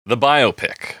The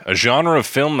biopic, a genre of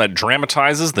film that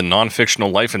dramatizes the non-fictional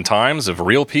life and times of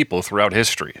real people throughout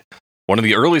history. One of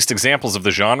the earliest examples of the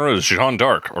genre is Jeanne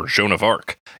d'Arc, or Joan of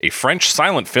Arc, a French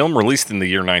silent film released in the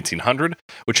year 1900,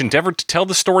 which endeavored to tell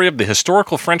the story of the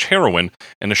historical French heroine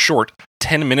in a short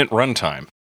 10-minute runtime.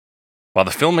 While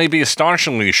the film may be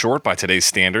astonishingly short by today's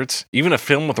standards, even a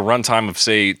film with a runtime of,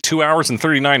 say, 2 hours and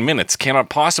 39 minutes cannot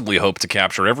possibly hope to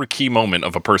capture every key moment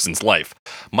of a person's life,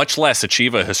 much less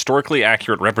achieve a historically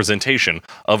accurate representation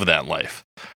of that life.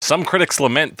 Some critics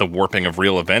lament the warping of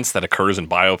real events that occurs in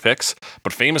biopics,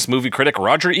 but famous movie critic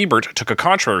Roger Ebert took a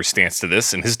contrary stance to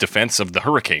this in his defense of The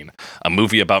Hurricane, a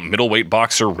movie about middleweight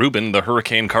boxer Reuben the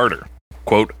Hurricane Carter.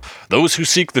 Quote, "Those who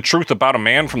seek the truth about a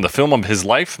man from the film of his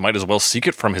life might as well seek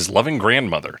it from his loving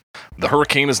grandmother. The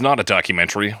Hurricane is not a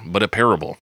documentary, but a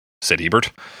parable," said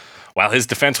Ebert. While his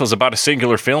defense was about a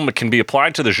singular film, it can be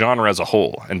applied to the genre as a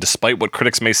whole, and despite what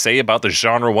critics may say about the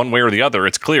genre one way or the other,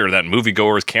 it's clear that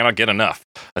moviegoers cannot get enough,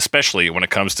 especially when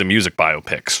it comes to music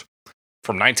biopics.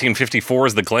 From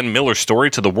 1954's The Glenn Miller Story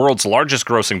to the world's largest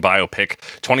grossing biopic,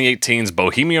 2018's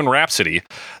Bohemian Rhapsody,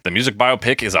 the music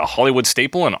biopic is a Hollywood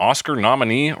staple and Oscar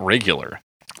nominee regular.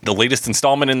 The latest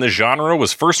installment in the genre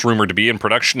was first rumored to be in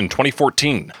production in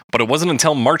 2014, but it wasn't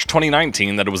until March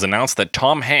 2019 that it was announced that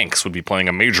Tom Hanks would be playing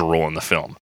a major role in the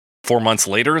film. 4 months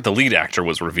later, the lead actor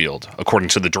was revealed. According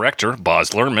to the director,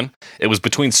 Baz Luhrmann, it was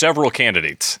between several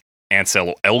candidates: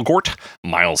 Ansel Elgort,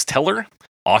 Miles Teller,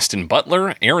 Austin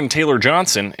Butler, Aaron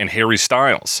Taylor-Johnson, and Harry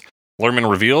Styles. Luhrmann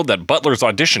revealed that Butler's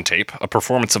audition tape, a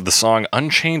performance of the song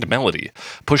Unchained Melody,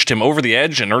 pushed him over the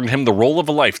edge and earned him the role of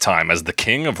a lifetime as the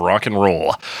king of rock and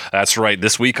roll. That's right,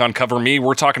 this week on Cover Me,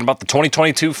 we're talking about the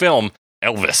 2022 film,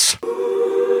 Elvis.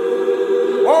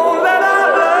 Won't let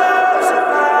our love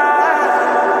survive.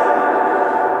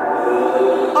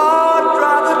 Oh,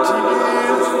 dry the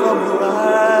tears from your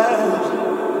eyes.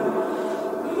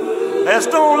 Let's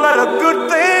don't let a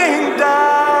good thing die.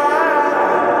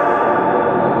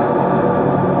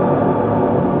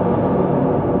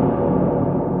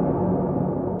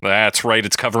 That's right,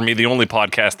 it's Cover Me, the only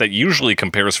podcast that usually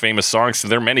compares famous songs to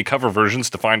their many cover versions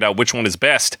to find out which one is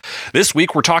best. This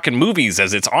week we're talking movies,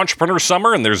 as it's Entrepreneur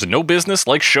Summer and there's no business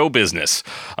like show business.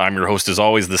 I'm your host as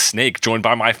always, The Snake, joined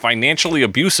by my financially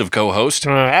abusive co-host,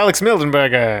 Alex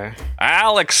Mildenberger.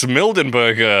 Alex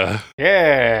Mildenberger.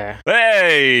 Yeah.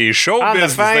 Hey, show On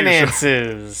business. the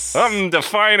finances. The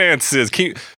finances.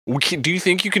 Do you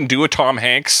think you can do a Tom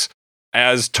Hanks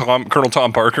as Colonel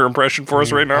Tom Parker impression for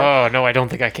us right now? Oh, no, I don't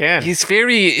think I can. He's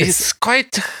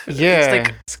quite...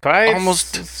 Yeah. It's quite...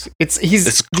 almost...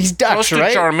 He's Dutch, close to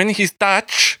right? German. He's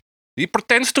Dutch. He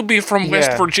pretends to be from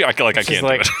West Yeah. Virginia. I can't do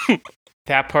it.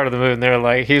 That part of the movie, they're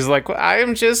like, he's like, well,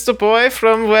 I'm just a boy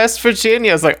from West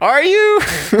Virginia. I was like, are you?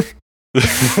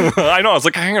 I know. I was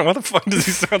like, hang on, why the fuck does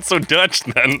he sound so Dutch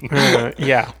then?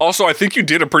 Yeah. Also, I think you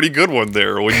did a pretty good one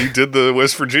there when you did the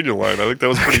West Virginia line. I think that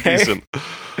was pretty decent.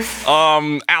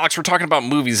 Alex, we're talking about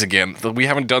movies again. We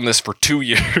haven't done this for 2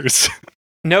 years.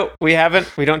 No, we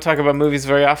haven't. We don't talk about movies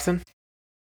very often.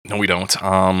 No, we don't.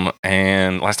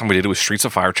 And last time we did it was Streets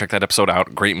of Fire. Check that episode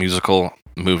out. Great musical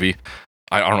movie.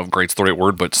 I don't know if great's the right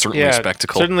word, but certainly a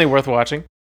spectacle. Certainly worth watching.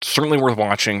 Certainly worth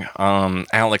watching.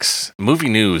 Alex, movie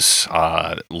news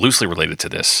loosely related to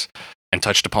this and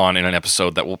touched upon in an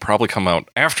episode that will probably come out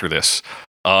after this.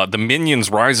 The Minions: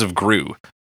 Rise of Gru,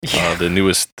 the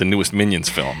newest Minions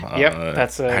film. Yep,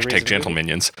 that's a hashtag Gentle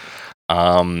Minions.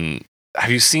 Have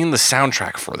you seen the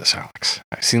soundtrack for this, Alex?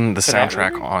 I've seen the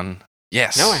soundtrack on.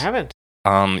 Yes. No, I haven't.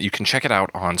 You can check it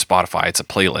out on Spotify. It's a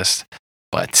playlist,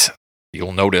 but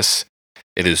you'll notice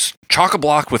it is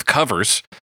chock-a-block with covers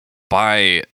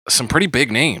by some pretty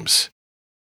big names.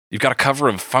 You've got a cover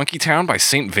of Funky Town by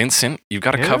St. Vincent. You've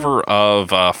got a cover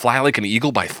of Fly Like an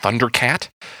Eagle by Thundercat.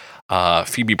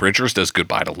 Phoebe Bridgers does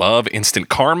Goodbye to Love. Instant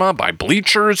Karma by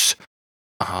Bleachers.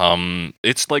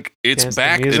 It's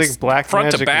back. Music, it's Black front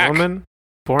Magic to back. Woman,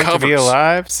 Born covers. to Be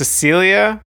Alive,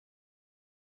 Cecilia.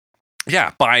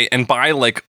 Yeah, by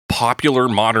like popular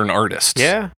modern artists.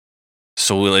 Yeah.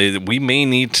 So we may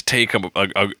need to take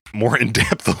a more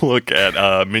in-depth look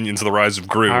at Minions: The Rise of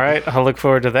Gru. All right, I'll look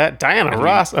forward to that. Diana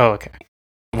Ross. Oh, okay.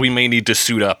 We may need to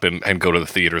suit up and go to the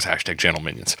theaters. Hashtag Gentle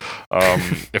Minions.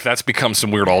 If that's become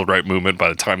some weird alt-right movement by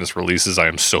the time this releases, I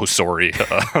am so sorry.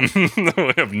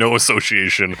 I have no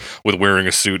association with wearing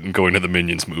a suit and going to the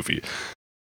Minions movie.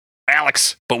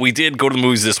 Alex, but we did go to the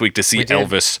movies this week to see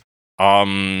Elvis.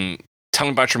 Tell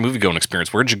me about your movie-going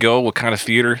experience. Where'd you go? What kind of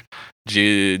theater?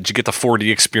 Did you get the 4D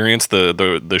experience,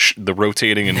 the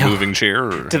rotating and moving chair?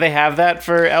 Or? Do they have that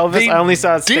for Elvis? I only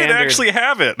saw it standard. Did actually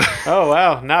have it. Oh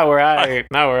wow! Not where I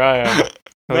am.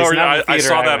 At least not in the I theater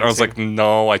saw that. went And I was to. like,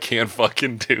 no, I can't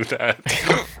fucking do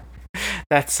that.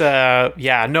 That's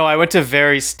yeah, no, I went to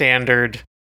very standard.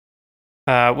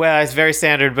 Well, it's very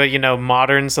standard, but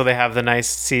modern, so they have the nice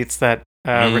seats that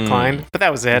recline. But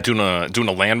that was it. doing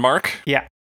a landmark. Yep.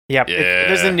 Yeah.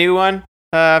 There's a new one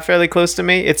fairly close to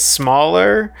me. It's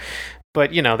smaller,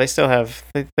 but they still have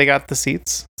they got the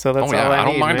seats, so that's Oh yeah, all I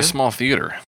don't need, mind man. a small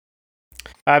theater.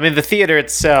 I mean, the theater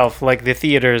itself, like the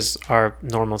theaters are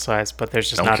normal size, but there's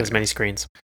just not Okay. as many screens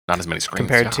Not as many screens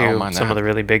compared Yeah, I don't to mind some that. of the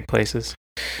really big places.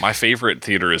 My favorite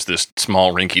theater is this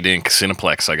small rinky-dink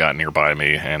Cineplex I got nearby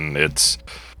me, and it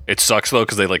sucks though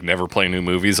because they like never play new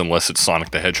movies unless it's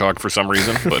Sonic the Hedgehog for some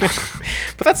reason. But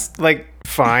But that's like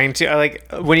fine too. Like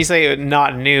when you say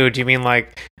not new, do you mean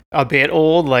like a bit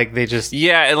old? Like they just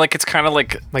yeah, like it's kind of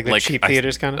like the cheap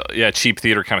theaters kind of. yeah, cheap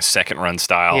theater kind of second run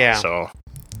style. Yeah. So.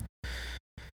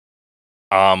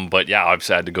 But yeah, I've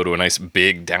had to go to a nice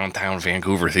big downtown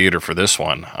Vancouver theater for this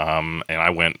one. And I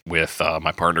went with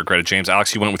my partner Greta James.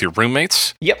 Alex, you went with your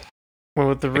roommates. Yep. Went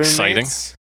with the roommates. Exciting.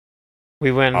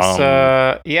 We went.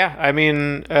 Yeah, I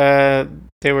mean,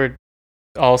 they were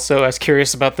also as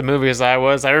curious about the movie as I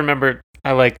was. I remember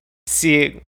I like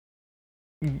seeing.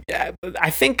 I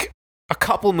think a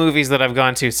couple movies that I've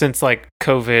gone to since like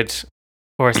COVID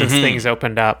or since Mhm. things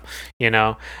opened up,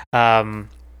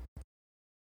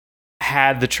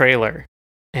 had the trailer,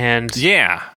 and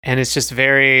Yeah. and it's just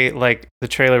very like the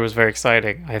trailer was very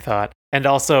exciting, I thought, and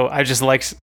also I just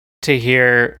liked to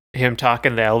hear him talk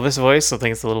in the Elvis voice. So I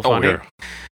think it's a little funny. yeah. So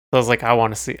I was like, I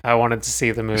wanted to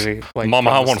see the movie. Like, Mama,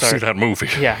 from I the want to see start. that movie.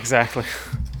 Yeah, exactly.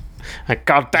 Like,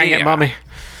 God dang it, Yeah. mommy.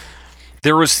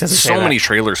 There was Doesn't say so that. many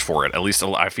trailers for it. At least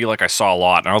I feel like I saw a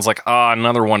lot. And I was like,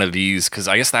 another one of these. Because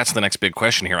I guess that's the next big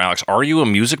question here, Alex. Are you a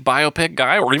music biopic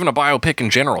guy or even a biopic in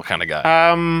general kind of guy?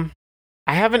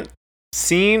 I haven't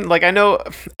seen, like, I know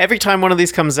every time one of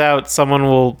these comes out, someone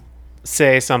will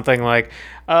say something like,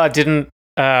 what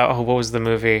was the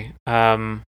movie?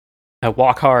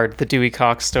 Walk Hard, the Dewey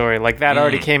Cox story. Like, that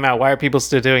already came out. Why are people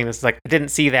still doing this? Like, I didn't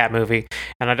see that movie,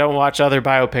 and I don't watch other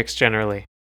biopics generally.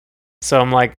 So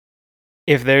I'm like,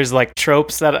 if there's like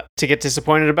tropes that to get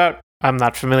disappointed about, I'm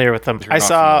not familiar with them. You're I not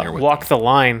saw familiar with Walk the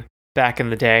Line back in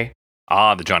the day,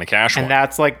 The Johnny Cash and one.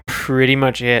 that's like pretty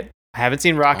much it. I haven't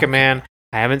seen Rocket Okay. Man.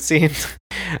 I haven't seen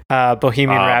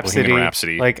Bohemian Rhapsody. Bohemian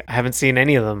Rhapsody. Like, I haven't seen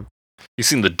any of them. You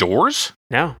seen The Doors?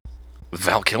 No.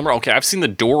 Val Kilmer? Okay, I've seen The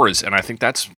Doors, and I think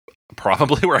that's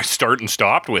probably where I start and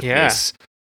stopped with Yeah. this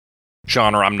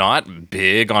genre. I'm not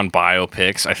big on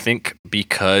biopics. I think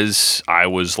because I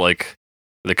was like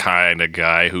the kind of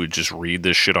guy who would just read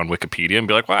this shit on Wikipedia and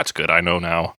be like, well, that's good. I know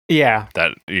now Yeah,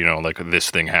 that, like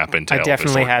this thing happened to I Elvis,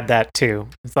 definitely or- had that too.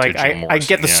 It's like Jim I Morrison,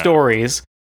 get the yeah. stories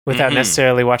without Mhm.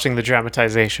 necessarily watching the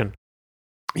dramatization.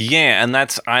 Yeah,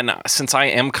 and since I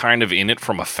am kind of in it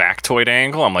from a factoid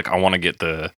angle, I'm like, I want to get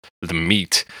the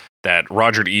meat. That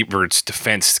Roger Ebert's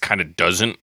defense kind of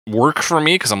doesn't work for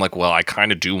me because I'm like, well, I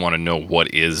kind of do want to know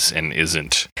what is and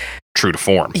isn't true to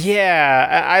form.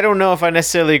 Yeah, I don't know if I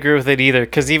necessarily agree with it either,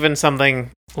 because even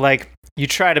something like you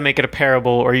try to make it a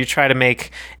parable, or you try to make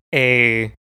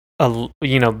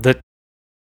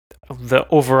the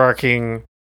overarching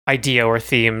idea or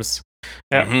themes.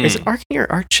 Mhm. Is it arcing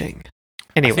or arching?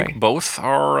 I Anyway, think both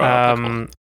are. applicable.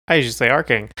 I usually say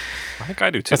arcing. I think I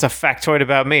do too. That's a factoid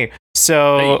about me.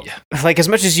 So, Hey. like, as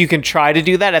much as you can try to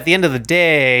do that, at the end of the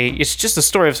day, it's just a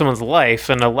story of someone's life,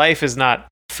 and a life is not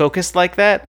focused like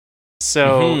that.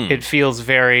 So Mhm. it feels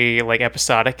very like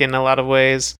episodic in a lot of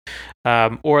ways,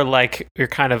 or like you're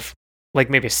kind of like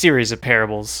maybe a series of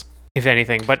parables, if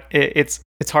anything. But it's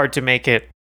hard to make it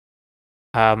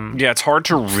Yeah, it's hard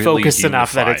to really focused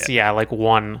enough that unify it's it. like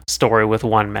one story with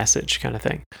one message kind of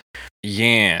thing.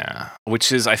 Yeah,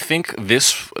 which is I think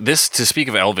this to speak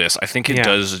of Elvis, I think it Yeah.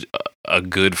 does a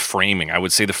good framing. I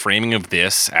would say the framing of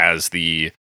this as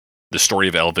the story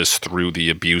of Elvis through the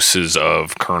abuses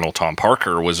of Colonel Tom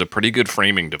Parker was a pretty good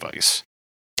framing device.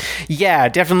 Yeah,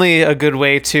 definitely a good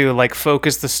way to like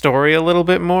focus the story a little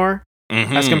bit more.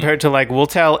 As Mhm. compared to like we'll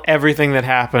tell everything that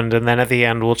happened and then at the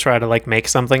end we'll try to like make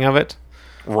something of it.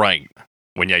 Right.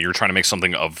 When you're trying to make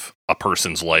something of a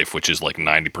person's life, which is like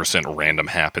 90% random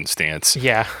happenstance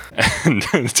Yeah. and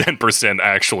 10%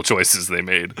 actual choices they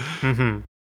made. hmm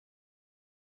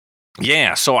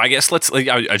Yeah, so I guess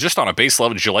I just on a base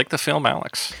level, did you like the film,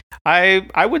 Alex?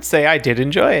 I would say I did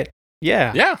enjoy it.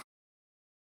 Yeah. Yeah.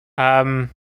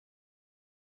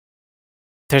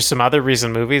 There's some other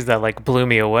recent movies that like blew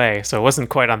me away, so it wasn't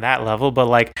quite on that level, but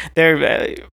like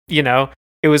they're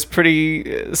it was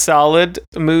pretty solid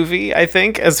movie, I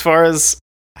think, as far as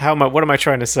what am I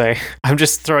trying to say? I'm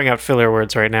just throwing out filler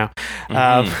words right now.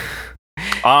 Mhm.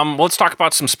 Let's talk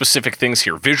about some specific things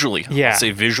here. Visually. Yeah. Let's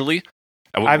say visually.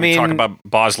 I We talk mean- about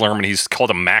Baz Luhrmann. He's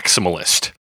called a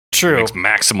maximalist. He True. makes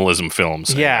maximalism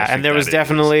films. Yeah, I think and there was that is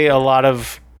definitely a lot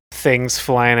of things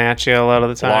flying at you a lot of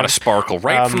the a time. lot of sparkle.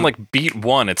 Right from Um, like beat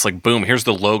one, it's like, boom, here's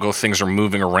the logo. Things are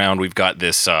moving around. We've got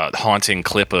this haunting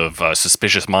clip of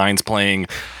Suspicious Minds playing.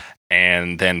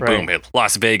 And then, boom, Right.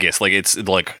 Las Vegas. Like, it's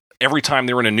like every time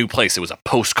they were in a new place, it was a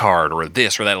postcard or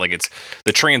this or that. Like, it's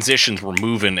the transitions were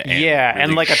moving. And yeah, and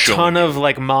really like a showing ton you. of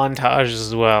like montages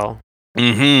as well.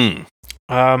 Mm-hmm.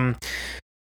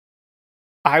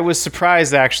 I was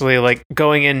surprised actually, like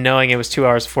going in knowing it was 2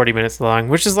 hours 40 minutes long,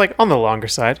 which is like on the longer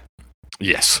side.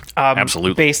 Yes,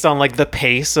 absolutely. Based on like the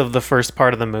pace of the first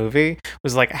part of the movie,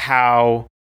 was like, how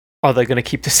are they going to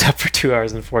keep this up for 2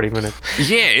 hours and 40 minutes?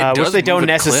 Yeah, it which does they don't move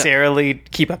at a clip. necessarily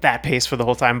keep up that pace for the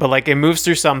whole time, but like it moves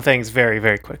through some things very,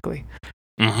 very quickly.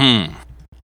 Mm-hmm.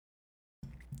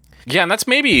 Yeah, and that's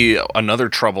maybe another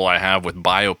trouble I have with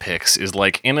biopics is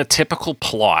like in a typical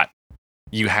plot,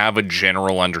 you have a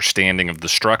general understanding of the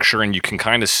structure and you can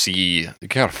kind of see, you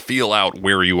kind of feel out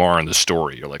where you are in the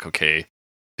story. You're like, okay,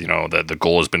 you know, the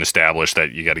goal has been established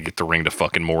that you got to get the ring to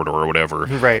fucking Mordor or whatever.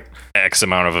 Right. X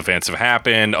amount of events have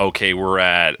happened. Okay, we're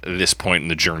at this point in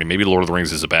the journey. Maybe Lord of the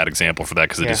Rings is a bad example for that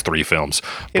because it Yeah. is 3 films.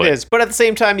 It is, but at the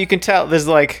same time, you can tell there's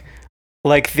like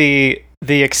the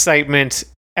excitement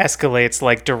escalates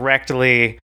like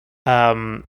directly.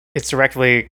 It's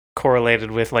directly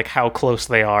correlated with like how close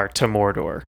they are to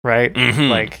Mordor, right? Mhm.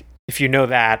 Like if you know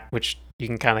that, which you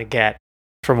can kind of get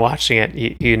from watching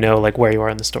it, you know like where you are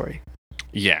in the story.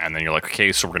 Yeah, and then you're like,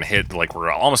 okay, so we're gonna hit like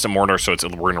we're almost at Mordor, so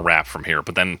we're gonna wrap from here.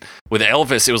 But then with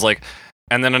Elvis, it was like,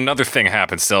 and then another thing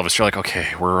happens to Elvis. You're like, okay,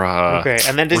 we're Okay,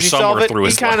 and then does we're he solve somewhere it? through He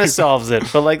his kind of life. solves it,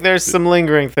 but like there's some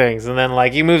lingering things, and then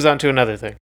like he moves on to another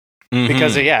thing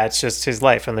because Mhm. yeah, it's just his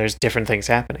life, and there's different things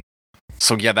happening.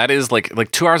 So yeah, that is like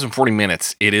 2 hours and 40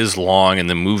 minutes. It is long, and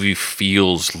the movie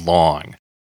feels long.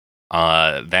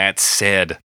 That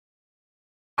said,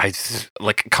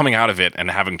 like coming out of it and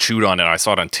having chewed on it, I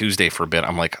saw it on Tuesday for a bit.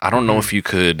 I'm like, I don't know Mhm. if you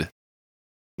could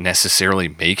necessarily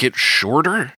make it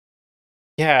shorter.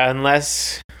 Yeah,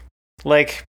 unless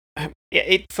like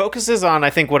it focuses on I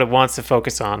think what it wants to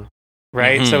focus on,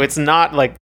 right? So Mhm. it's not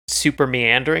like super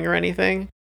meandering or anything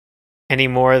any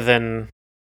more than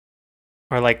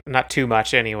or like not too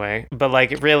much anyway, but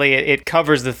like it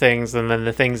covers the things and then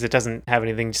the things it doesn't have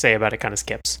anything to say about it kind of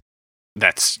skips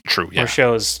That's true. Yeah. or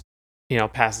shows,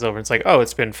 passes over. It's like, oh,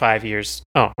 it's been 5 years.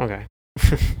 Oh, okay.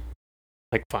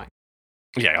 Like fine.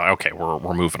 Yeah, okay,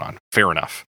 we're moving on. Fair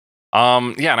enough.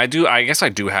 Yeah, and I guess I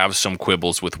do have some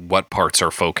quibbles with what parts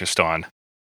are focused on.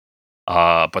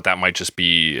 But that might just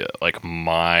be like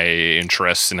my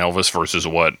interest in Elvis versus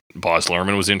what Baz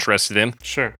Luhrmann was interested in.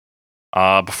 Sure.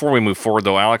 Before we move forward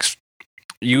though, Alex,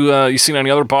 you seen any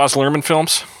other Baz Luhrmann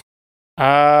films?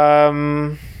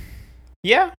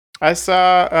 Yeah, I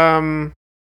saw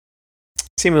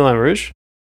see Moulin Rouge.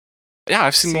 Yeah,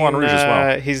 I've seen Moulin Rouge as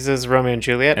well. He's as Romeo and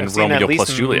Juliet. And I've seen Romeo at least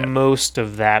plus Juliet. most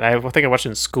of that. I think I watched it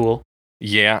in school.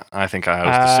 Yeah, I think I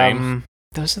was the same.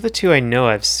 Those are the two I know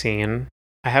I've seen.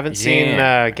 I haven't seen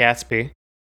Yeah. Gatsby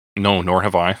No, nor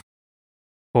have I.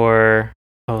 or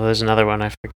there's another one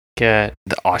I forget.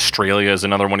 The Australia is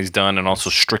another one he's done, and also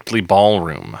Strictly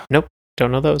Ballroom.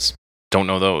 Don't know those. Don't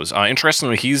know those.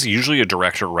 Interestingly, he's usually a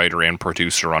director, writer, and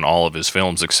producer on all of his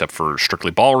films, except for Strictly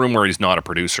Ballroom, where he's not a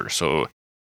producer. So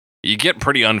you get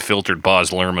pretty unfiltered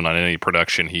Baz Luhrmann on any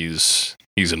production he's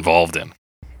involved in,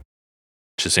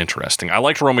 which is interesting. I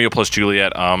liked Romeo plus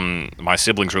Juliet. My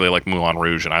siblings really like Moulin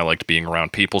Rouge, and I liked being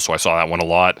around people, so I saw that one a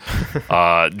lot.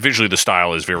 Visually, the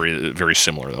style is very, very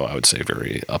similar, though. I would say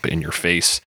very up in your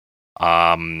face.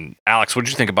 Alex, what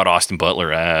did you think about Austin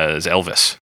Butler as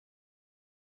Elvis?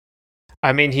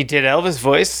 I mean, he did Elvis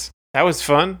voice. That was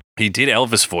fun. He did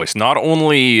Elvis voice, not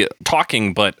only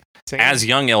talking, but Singing. as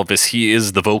young Elvis, he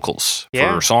is the vocals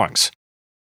Yeah. for songs.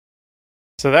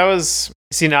 So that was.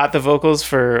 Is he not the vocals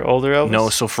for older Elvis? No,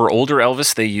 so for older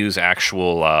Elvis, they use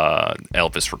actual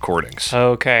Elvis recordings.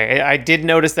 Okay, I did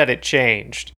notice that it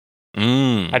changed.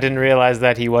 Mm. I didn't realize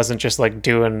that he wasn't just like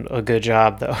doing a good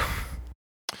job though.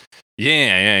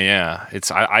 Yeah. It's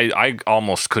I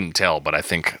almost couldn't tell, but I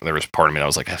think there was part of me that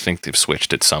was like, I think they've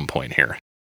switched at some point here.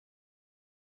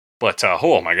 But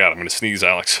oh my god, I'm gonna sneeze,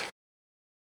 Alex.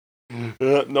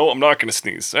 No, I'm not gonna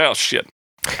sneeze. Oh shit.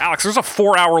 Alex, there's a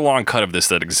 4-hour-long cut of this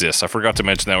that exists. I forgot to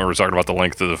mention that when we were talking about the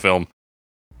length of the film.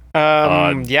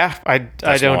 Yeah, I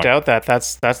don't long. doubt that.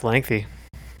 That's lengthy.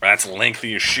 That's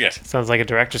lengthy as shit. Sounds like a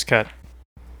director's cut.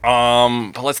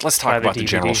 But let's By talk the about the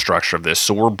general DVD. structure of this.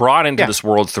 So we're brought into Yeah. this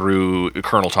world through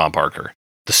Colonel Tom Parker,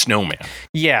 the snowman.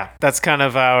 Yeah, that's kind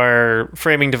of our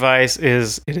framing device. It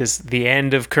is the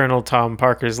end of Colonel Tom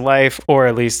Parker's life, or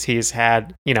at least he has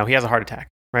a heart attack,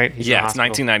 right? He's in the It's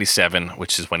hospital. 1997,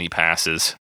 which is when he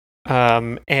passes.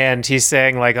 And he's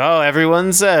saying like, oh,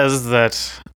 everyone says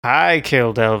that I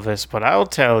killed Elvis, but I'll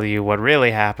tell you what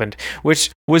really happened,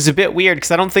 which was a bit weird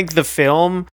because I don't think the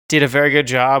film did a very good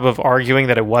job of arguing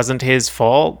that it wasn't his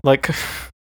fault. Like,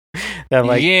 that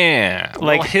like, yeah.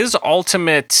 like- Well, his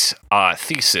ultimate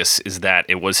thesis is that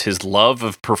it was his love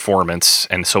of performance,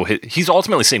 and so he's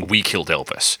ultimately saying we killed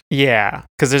Elvis. yeah,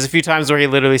 because there's a few times where he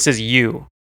literally says you,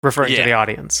 referring to Yeah. the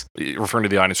audience. Referring to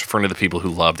the audience, referring to the people who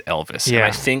loved Elvis. Yeah. And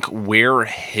I think where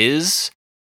his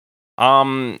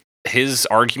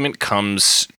argument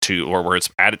comes to, or where it's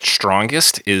at its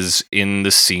strongest, is in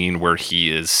the scene where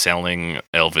he is selling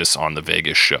Elvis on the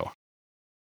Vegas show.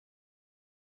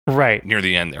 Right. Near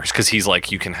the end there, because he's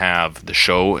like, you can have the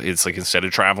show. It's like, instead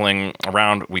of traveling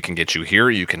around, we can get you here.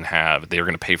 You can have, they're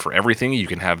going to pay for everything. You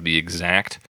can have the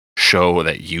exact show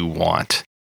that you want.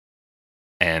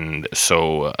 And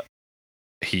so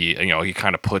he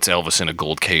kind of puts Elvis in a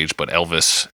gold cage, but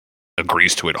Elvis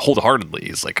agrees to it wholeheartedly.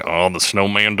 He's like, oh, the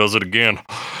snowman does it again.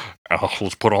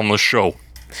 Let's put on this show.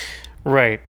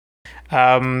 Right.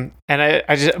 And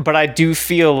I do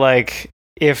feel like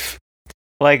if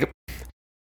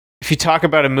you talk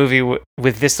about a movie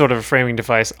with this sort of a framing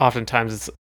device,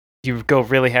 oftentimes you go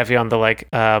really heavy on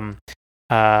the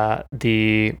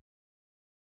the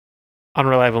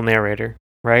unreliable narrator,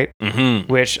 right?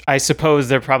 Mm-hmm. Which I suppose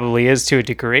there probably is to a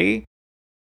degree,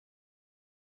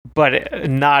 but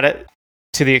not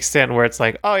to the extent where it's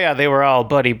like, oh yeah, they were all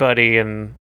buddy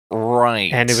and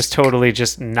Right. it was totally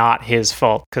just not his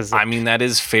fault. Because I mean, that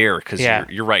is fair, because Yeah.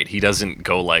 you're right. He doesn't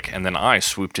go like, and then I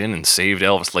swooped in and saved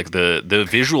Elvis. Like, the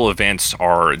visual events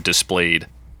are displayed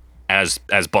as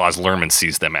Baz Luhrmann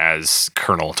sees them, as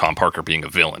Colonel Tom Parker being a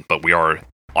villain, but we are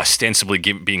ostensibly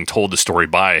being told the story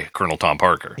by Colonel Tom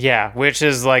Parker. yeah, which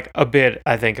is like a bit,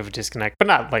 I think, of a disconnect, but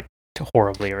not like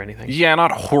horribly or anything. Yeah,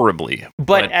 not horribly.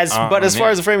 But as far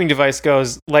as the framing device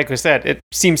goes, like we said, it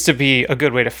seems to be a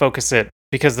good way to focus it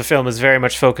because the film is very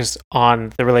much focused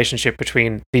on the relationship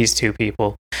between these two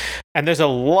people. And there's a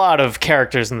lot of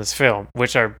characters in this film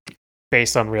which are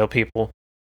based on real people.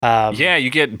 Yeah, you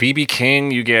get B.B.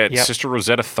 King, you get Yep. Sister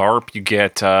Rosetta Tharpe, you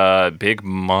get Big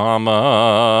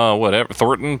Mama,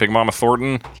 Thornton, Big Mama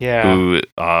Thornton, Yeah. who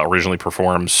originally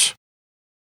performs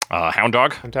Hound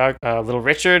Dog, Little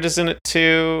Richard is in it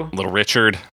too. Little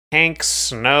Richard, Hank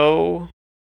Snow.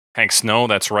 Hank Snow,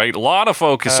 that's right. A lot of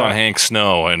focus on Uh, Hank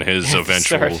Snow and his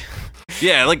eventual...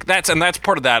 Yeah, like that's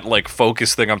part of that like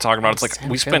focus thing I'm talking about. It's like Sam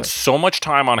we spent Phillips. so much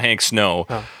time on Hank Snow,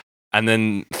 Oh. and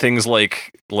then things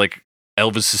like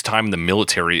Elvis's time in the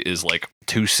military is like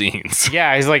 2 scenes.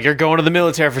 Yeah, he's like, you're going to the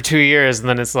military for 2 years, and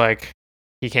then it's like,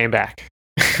 he came back.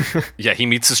 Yeah, he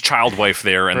meets his child wife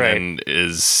there, and Right.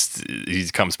 then he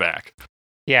comes back.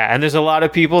 Yeah, and there's a lot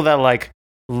of people that like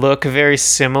look very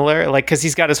similar, like because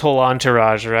he's got his whole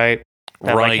entourage, right?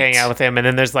 That like hang out with him, and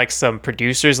then there's like some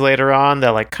producers later on that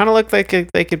like kind of look like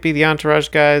they could be the entourage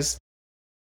guys.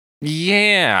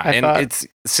 Yeah, I and thought- it's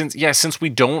since we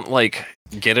don't like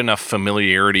get enough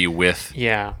familiarity with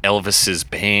Yeah, Elvis's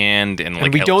band and like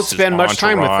and we don't Elvis's spend much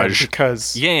time with them entourage.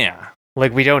 because Yeah.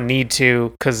 like we don't need to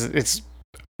because it's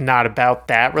not about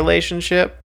that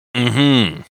relationship.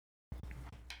 Mm-hmm.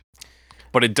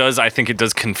 But I think it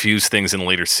does confuse things in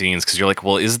later scenes because you're like,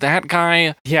 well, is that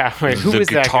guy Yeah, right. Who the is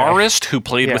that guy? guitarist who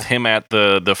played Yeah. with him at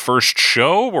the first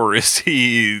show, or is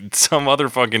he some other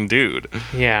fucking dude?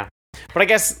 Yeah, but I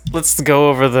guess let's go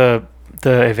over the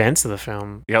events of the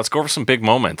film. Yeah, let's go over some big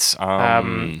moments.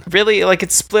 Really, like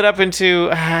it's split up into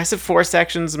I said 4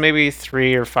 sections, maybe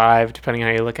 3 or 5, depending on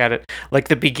how you look at it. Like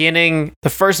the beginning, the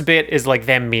first bit is like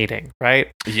them meeting, right?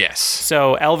 Yes.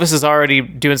 So Elvis is already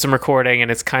doing some recording,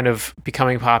 and it's kind of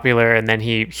becoming popular. And then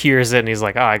he hears it, and he's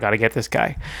like, "Oh, I got to get this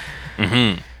guy."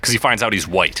 Mm-hmm. Because he finds out he's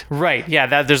white. Right?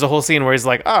 Yeah. There's a whole scene where he's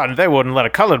like, "Oh, they wouldn't let a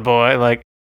colored boy like."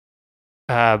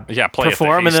 Yeah, play at the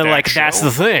perform, and then Haystack like that's show.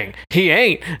 the thing, he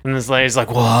ain't, and this lady's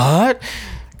like, what?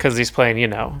 Because he's playing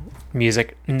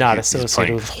music not He's associated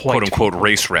playing with white quote unquote people.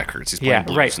 race records. He's playing Yeah,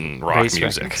 blues right. and rock Race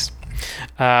music. records.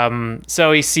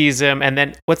 So he sees him, and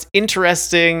then what's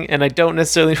interesting, and I don't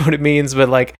necessarily know what it means, but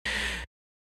like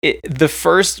the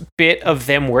first bit of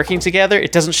them working together,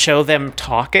 it doesn't show them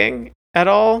talking at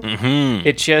all. Mm-hmm.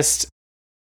 It just,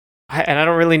 and I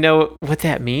don't really know what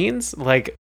that means.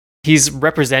 Like he's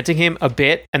representing him a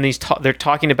bit, and they're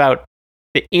talking about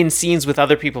in scenes with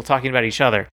other people talking about each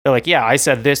other. They're like, "Yeah, I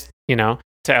said this, to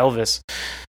Elvis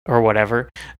or whatever,"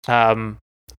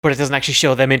 but it doesn't actually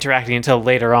show them interacting until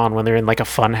later on when they're in like a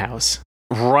fun house.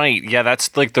 Right. Yeah,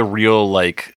 that's like the real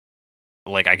like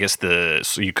I guess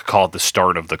so you could call it the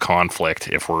start of the conflict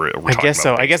if we're I guess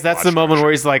so. I guess that's the moment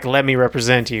where he's like, "Let me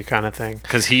represent you," kind of thing.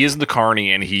 Because he is the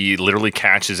carny, and he literally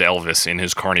catches Elvis in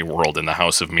his carny world in the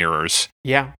House of Mirrors.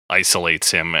 Yeah.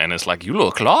 Isolates him and is like, "You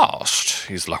look lost."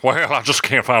 He's like, "Well, I just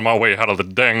can't find my way out of the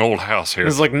dang old house here."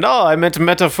 He's like, "No, I meant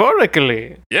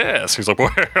metaphorically." Yes. He's like,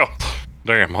 "Well,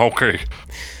 damn, okay,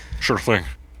 sure thing."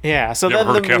 Yeah. So You then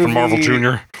ever heard the of Captain Marvel movie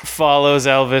Jr.? follows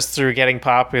Elvis through getting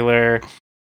popular,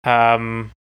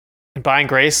 and buying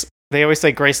Grace. They always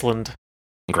say Graceland.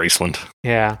 Graceland,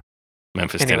 Yeah.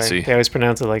 Memphis, Anyway, Tennessee. they always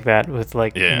pronounce it like that with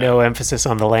like no emphasis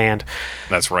on the land.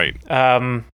 That's right.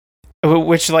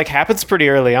 Which like happens pretty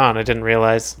early on. I didn't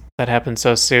realize that happened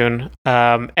so soon.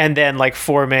 And then like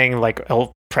forming like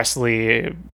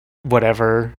Presley,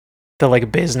 whatever, the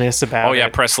like business about. Oh yeah,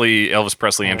 it. Elvis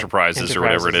Presley Enterprises or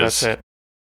whatever it is. That's it.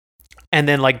 And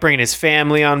then like bringing his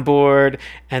family on board,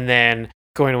 and then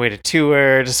going away to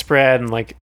tour to spread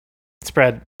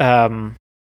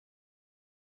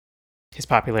his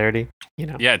popularity, you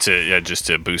know. Yeah, just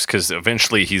to boost, because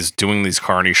eventually he's doing these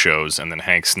carny shows, and then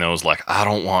Hank Snow's like, I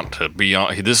don't want to be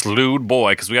on this lewd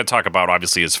boy, because we got to talk about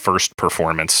obviously his first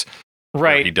performance,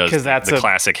 right? He does that's the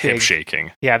classic hip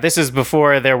shaking. Yeah, this is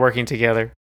before they're working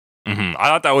together. Mm-hmm. I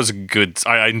thought that was a good.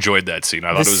 I enjoyed that scene.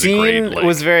 I thought it was a great. Like,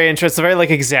 was very interesting. Very like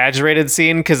exaggerated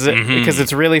scene because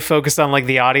it's really focused on like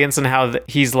the audience and how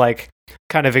he's like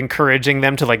kind of encouraging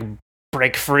them to like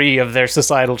break free of their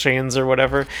societal chains or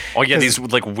whatever. Oh yeah, these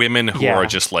like women who are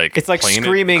just like it's like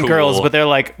screaming girls, but they're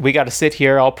like, we got to sit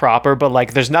here all proper, but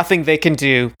like there's nothing they can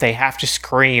do. They have to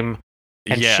scream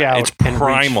and shout. It's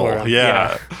primal. And reach for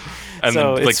yeah. And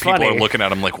so then, like people funny. are looking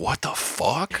at him like, what the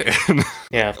fuck?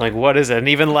 Yeah, like what is it? And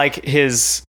even like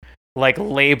his like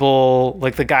label,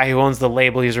 like the guy who owns the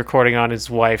label he's recording on, his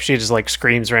wife, she just like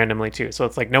screams randomly too. So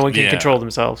it's like no one can control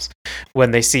themselves when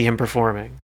they see him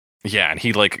performing. Yeah, and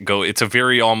he like it's a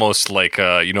very almost like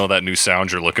you know that new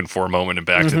sound you're looking for moment in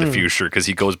Back to the Future, because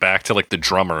he goes back to like the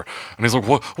drummer and he's like,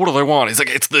 what do they want? He's like,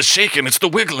 it's the shaking, it's the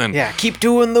wiggling. Yeah, keep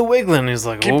doing the wiggling. He's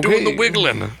like, keep doing the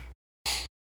wiggling.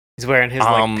 He's wearing his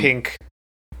like pink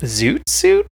zoot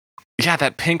suit. Yeah,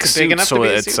 that pink suit. Big enough so to be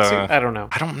a it's suit? I don't know.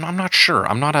 I'm not sure.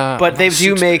 I'm not a. But they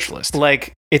do make specialist.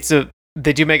 like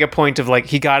they do make a point of like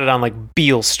he got it on like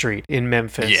Beale Street in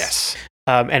Memphis. Yes.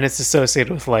 And it's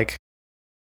associated with like,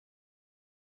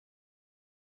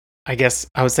 I guess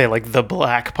I would say like the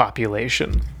black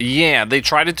population. Yeah, they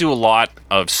try to do a lot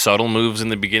of subtle moves in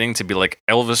the beginning to be like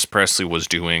Elvis Presley was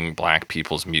doing black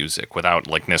people's music without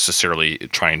like necessarily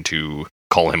trying to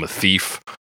call him a thief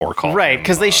or call right, him,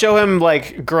 because they show him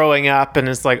like growing up, and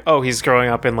it's like, oh, he's growing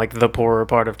up in like the poorer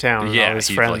part of town. And all his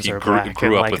friends are black,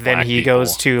 grew and up with then black he people.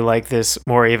 goes to like this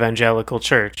more evangelical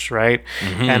church, right?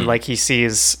 And like he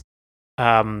sees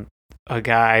a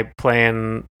guy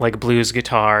playing like blues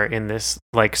guitar in this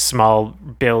like small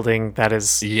building that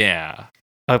is a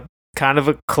kind of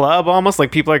a club almost,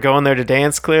 like people are going there to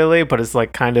dance clearly, but it's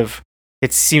like kind of,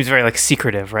 it seems very like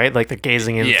secretive, right? Like they're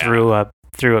gazing in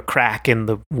through a crack in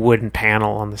the wooden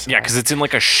panel on the side. Yeah, because it's in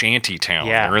like a shanty town.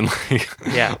 Yeah. They're in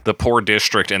like the poor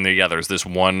district, and there's this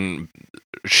one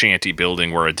shanty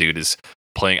building where a dude is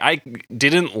playing. I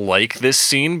didn't like this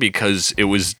scene because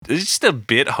it's just a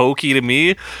bit hokey to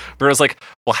me. Where I was like,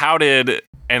 well,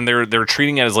 and they're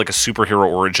treating it as like a superhero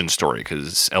origin story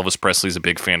because Elvis Presley's a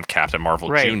big fan of Captain Marvel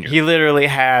Jr. He literally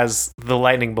has the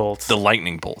lightning bolt.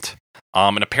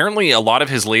 And apparently a lot of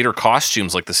his later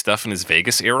costumes, like the stuff in his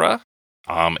Vegas era,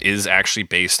 is actually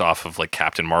based off of like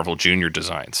Captain Marvel Jr.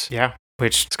 designs. Yeah,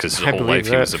 which because his whole life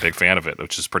he was a big fan of it,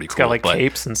 which is pretty cool. It's got like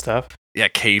capes and stuff. Yeah,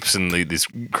 capes and these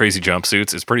crazy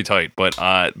jumpsuits. It's pretty tight, but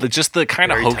just the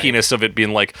kind of hokiness of it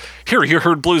being like, here, you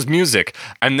heard blues music,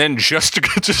 and then just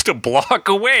a block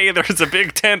away, there's a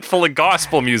big tent full of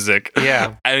gospel music.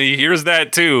 Yeah, and he hears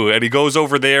that too, and he goes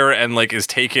over there and like is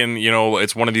taken. You know,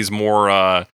 it's one of these more.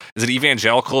 Is it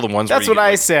evangelical? The ones that's where what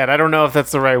I said. I don't know if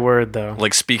that's the right word though.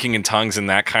 Like speaking in tongues and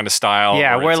that kind of style.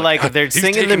 Yeah, where like they're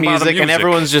singing the music and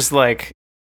everyone's just like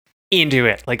into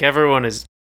it. Like everyone is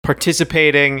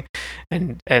participating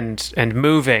and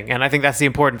moving, and I think that's the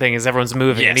important thing is everyone's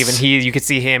moving, and even you could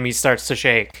see him, he starts to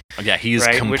shake. Yeah, he's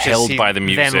compelled by the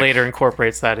music. Then later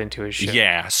incorporates that into his show.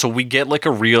 Yeah, so we get like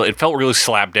it felt really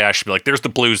slapdash. Be like, there's the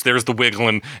blues, there's the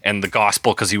wiggling, and the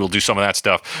gospel because he will do some of that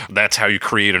stuff. That's how you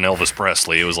create an Elvis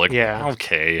Presley. It was like,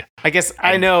 okay. I guess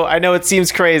I know it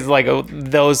seems crazy, like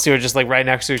those two are just like right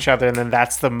next to each other, and then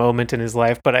that's the moment in his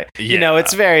life. But you know,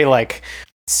 it's very like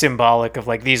symbolic of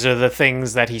like these are the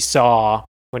things that he saw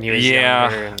when he was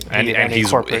younger, and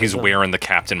he's wearing the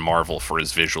Captain Marvel for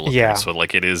his visual effects. So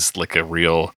like it is like a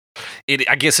real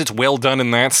I guess it's well done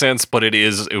in that sense, but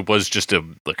it was just a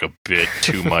bit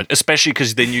too much, especially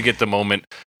because then you get the moment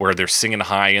where they're singing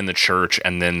high in the church,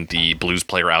 and then the blues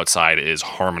player outside is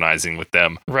harmonizing with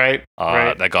them. Right.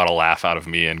 Right. That got a laugh out of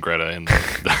me and Greta in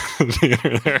the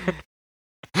theater there.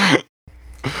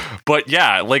 But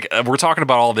yeah, like we're talking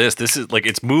about all this. This is like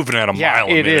it's moving at a mile a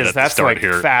minute. It is. At That's the start like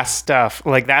here. fast stuff.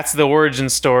 Like that's the origin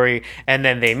story, and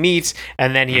then they meet,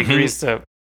 and then he agrees to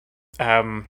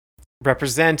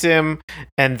represent him,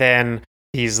 and then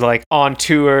he's like on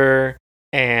tour,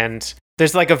 and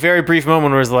there's like a very brief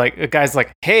moment where it's like a guy's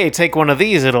like, "Hey, take one of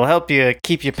these. It'll help you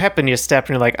keep your pep in your step." And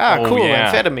you're like, "Cool,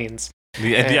 yeah. amphetamines."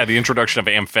 The introduction of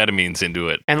amphetamines into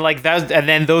it, and like that, and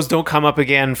then those don't come up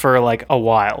again for like a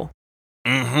while.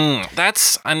 Mm-hmm.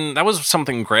 That was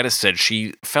something Greta said.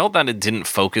 She felt that it didn't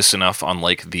focus enough on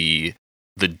like the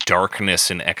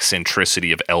darkness and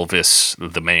eccentricity of Elvis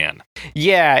the man.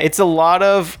 Yeah, it's a lot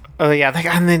of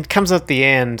and then it comes at the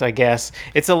end, I guess.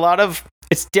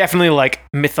 It's definitely like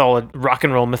rock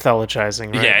and roll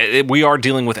mythologizing, right? Yeah, we are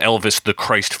dealing with Elvis, the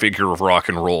Christ figure of rock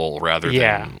and roll, rather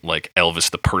than like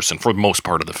Elvis the person for the most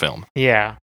part of the film.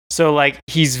 Yeah. So like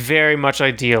he's very much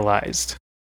idealized.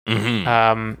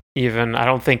 Mm-hmm. Even I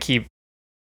don't think he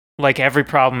like every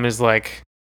problem is like,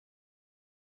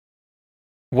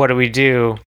 what do we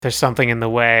do? There's something in the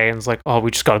way, and it's like, oh, we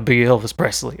just got to be Elvis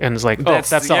Presley, and it's like, that's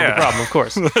solved the problem, of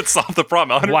course. That solved the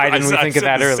problem. Why didn't we think of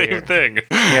that earlier? Same thing.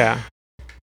 Yeah.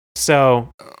 So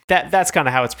that's kind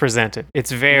of how it's presented.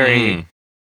 It's very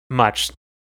much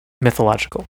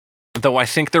mythological. Though I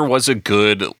think there was a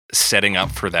good setting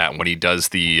up for that when he does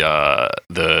the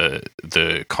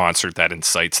concert that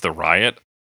incites the riot.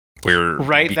 Where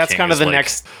right, that's kind of the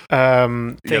next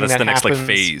thing that's the next happens, like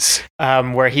phase.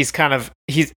 Where he's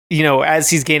as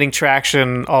he's gaining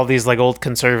traction, all these like old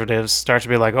conservatives start to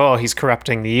be like, oh, he's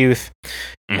corrupting the youth,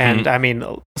 and I mean,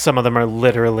 some of them are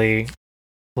literally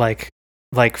like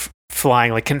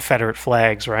flying like Confederate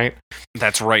flags, right?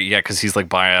 That's right, yeah, because he's like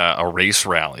by a race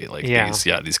rally, like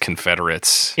these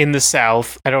Confederates in the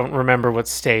South. I don't remember what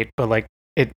state, but like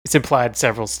it's implied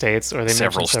several states, or they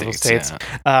mentioned several states.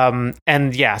 Yeah.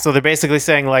 And yeah, so they're basically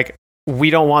saying like, we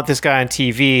don't want this guy on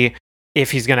TV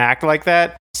if he's gonna act like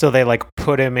that. So they like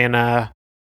put him in a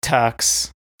tux.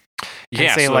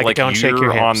 Yeah, say, so like don't shake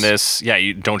your hips. On this. Yeah,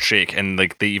 you don't shake, and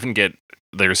like they even get.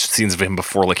 There's scenes of him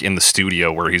before, like in the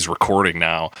studio where he's recording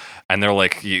now, and they're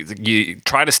like, "You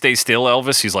try to stay still,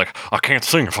 Elvis." He's like, "I can't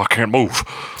sing if I can't move."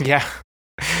 Yeah,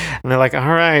 and they're like, "All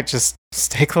right, just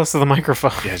stay close to the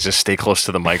microphone." Yeah, just stay close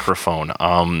to the microphone.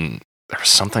 There's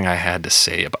something I had to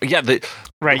say about. Yeah,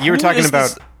 right. You were talking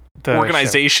about the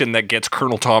organization that gets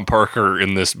Colonel Tom Parker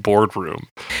in this boardroom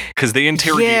because they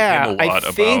interrogate him a lot.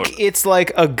 I think it's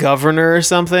like a governor or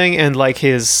something, and like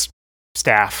his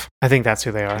staff. I think that's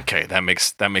who they are. Okay, that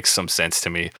makes some sense to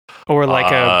me. Or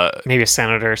like maybe a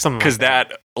senator or something. Because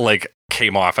that like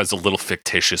came off as a little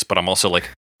fictitious, but I'm also like,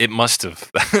 it must have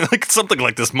like something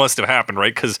like this must have happened,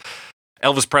 right? Because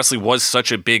Elvis Presley was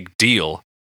such a big deal,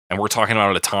 and we're talking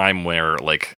about at a time where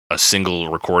like a single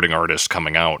recording artist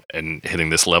coming out and hitting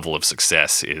this level of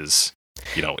success is,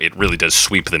 it really does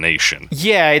sweep the nation.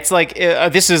 Yeah, it's like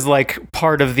this is like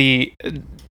part of the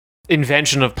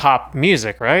invention of pop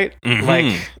music, right? Mm-hmm.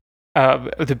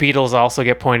 Like the Beatles also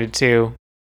get pointed to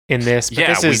in this. But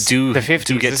this is the 50s.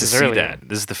 Do get this to is see earlier. that.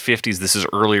 This is the 50s. This is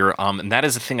earlier. And that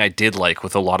is the thing I did like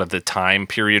with a lot of the time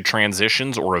period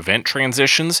transitions or event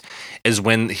transitions is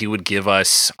when he would give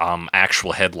us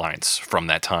actual headlines from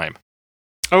that time.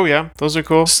 Oh yeah, those are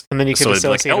cool. And then you can associate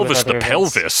like Elvis the events.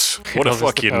 Pelvis. What a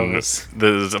fucking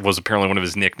that was apparently one of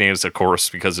his nicknames, of course,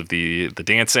 because of the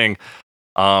dancing.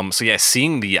 So yeah,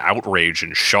 seeing the outrage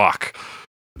and shock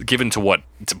given to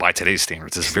by today's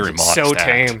standards is very modest. So act.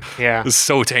 tame, yeah.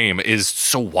 So tame is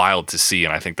so wild to see,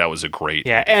 and I think that was a great.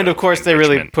 Yeah, and of course they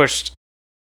really pushed,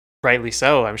 rightly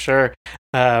so, I'm sure,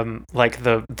 like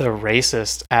the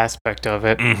racist aspect of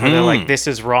it. Mm-hmm. Where they're like, this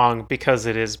is wrong because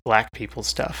it is black people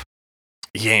stuff.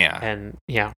 Yeah, and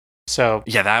yeah, so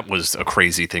yeah, that was a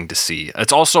crazy thing to see.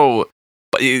 It's also.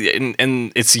 And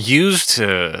it's used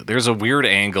to. There's a weird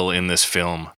angle in this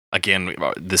film. Again,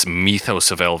 this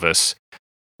mythos of Elvis,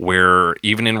 where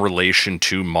even in relation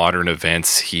to modern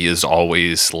events, he is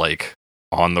always like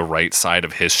on the right side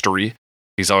of history.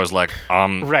 He's always like,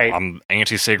 I'm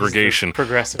anti-segregation.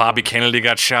 Progressive. Bobby Kennedy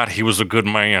got shot. He was a good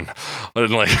man.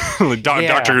 And like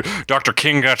Dr.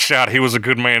 King got shot. He was a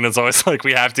good man. It's always like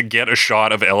we have to get a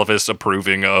shot of Elvis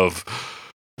approving of.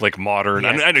 Like modern,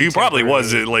 I know he probably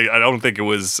was. Like I don't think it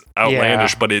was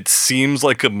outlandish, but it seems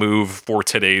like a move for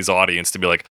today's audience to be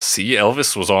like, "See,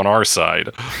 Elvis was on our side."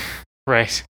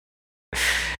 Right.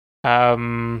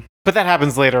 But that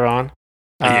happens later on.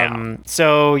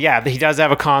 So yeah, he does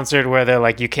have a concert where they're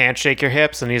like, you can't shake your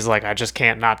hips, and he's like, I just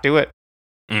can't not do it.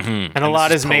 Mm-hmm. And a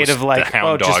lot is made of like,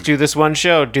 oh, just do this one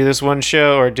show, or do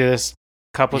this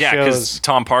couple shows. Yeah, because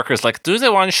Tom Parker's like, do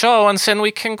the one show, and then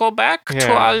we can go back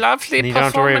to our lovely and you don't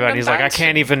have to worry about it. He's dancing. like, I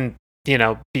can't even,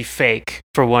 be fake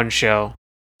for one show.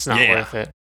 It's not worth it.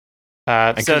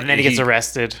 So then he gets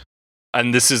arrested.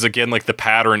 And this is, again, like the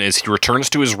pattern is he returns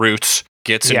to his roots,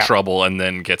 gets in trouble, and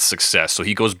then gets success. So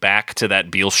he goes back to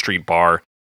that Beale Street bar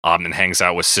and hangs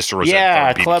out with Sister Rosetta.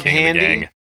 Yeah, BB Club King Handy. and the gang.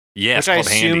 Yes, which I Club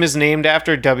assume Handy. is named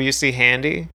after W.C.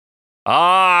 Handy.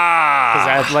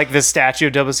 Ah! Because like the statue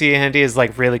of W.C. Handy is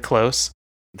like really close.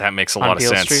 That makes a lot of Beale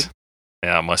sense. Street.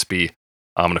 Yeah, it must be.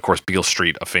 And of course, Beale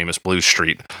Street, a famous blues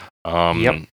street.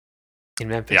 Yep. In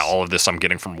Memphis. Yeah, all of this I'm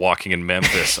getting from walking in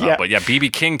Memphis. Yeah. But yeah,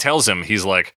 BB King tells him, he's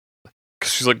like,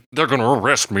 they're going to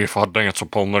arrest me if I dance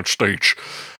upon that stage.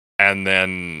 And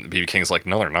then BB King's like,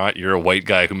 no, they're not. You're a white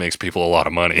guy who makes people a lot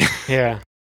of money. Yeah.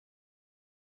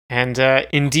 And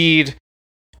indeed,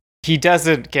 he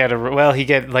doesn't get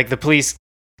the police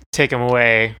take him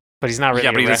away, but he's not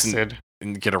really arrested. He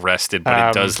doesn't get arrested, but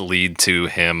it does lead to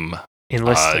him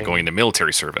enlisting, going to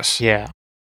military service. Yeah.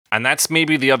 And that's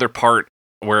maybe the other part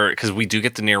where, because we do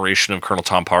get the narration of Colonel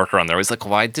Tom Parker on there. He's like,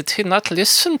 why did he not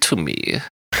listen to me?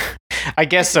 I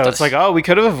guess so. It's like, oh, we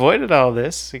could have avoided all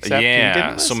this, except he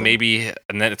didn't listen. So maybe,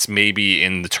 and then it's maybe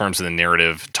in the terms of the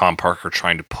narrative, Tom Parker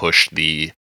trying to push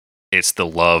it's the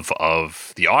love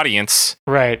of the audience.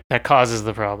 Right, that causes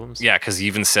the problems. Yeah, because he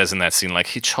even says in that scene, like,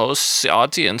 he chose the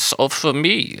audience over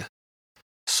me.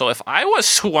 So if I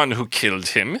was the one who killed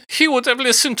him, he would have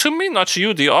listened to me, not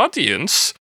you, the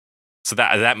audience. So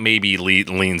that maybe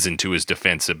leans into his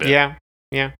defense a bit.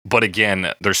 Yeah. But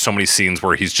again, there's so many scenes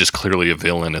where he's just clearly a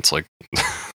villain. It's like,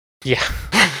 yeah.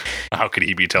 How could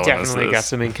he be telling us this? Definitely got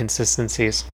some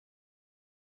inconsistencies.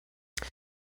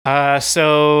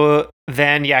 So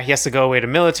then, he has to go away to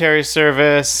military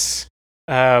service.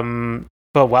 But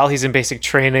while he's in basic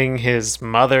training, his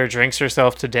mother drinks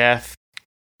herself to death.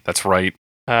 That's right.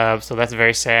 So that's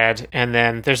very sad. And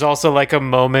then there's also like a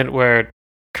moment where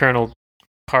Colonel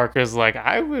Parker's like,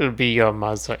 I will be your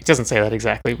mother. He doesn't say that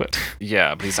exactly, but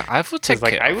yeah, but he's like, I will take care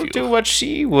of you. I will do what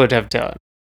she would have done.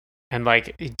 And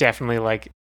like, he definitely like,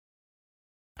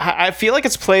 I feel like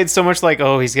it's played so much like,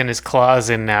 oh, he's getting his claws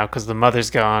in now because the mother's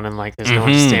gone and like there's no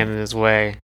one to stand in his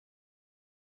way.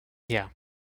 Yeah.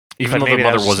 Even though the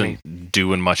mother wasn't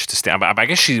doing much to stand, I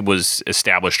guess she was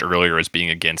established earlier as being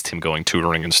against him going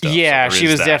tutoring and stuff. Yeah, so she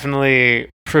was definitely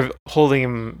holding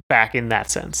him back in that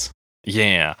sense.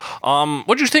 Yeah.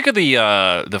 What did you think of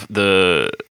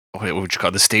the what would you call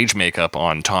it? The stage makeup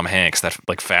on Tom Hanks? That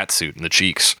like fat suit and the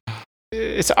cheeks.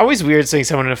 It's always weird seeing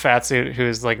someone in a fat suit who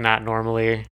is like not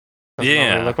normally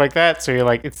look like that. So you're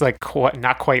like, it's like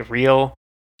not quite real.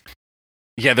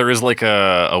 Yeah, there is like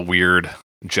a weird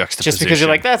juxtaposition. Just because you're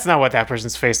like, that's not what that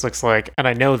person's face looks like, and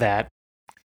I know that.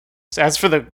 So as for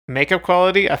the makeup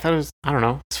quality, I thought it was, I don't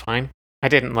know, it's fine. I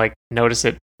didn't like notice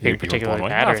it being particularly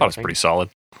bad. I thought it was pretty solid.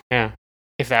 Yeah,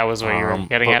 if that was what you were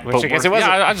getting at, which I guess it was.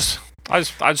 Yeah,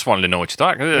 I just wanted to know what you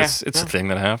thought. It's a thing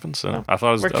that happens. So I thought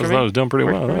I was doing pretty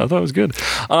well. I thought it was good.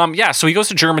 So he goes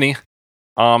to Germany,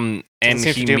 and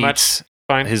he meets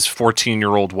his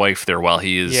 14-year-old wife there while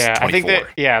he is 24. I think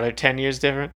they're 10 years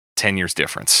different. 10 years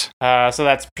difference. So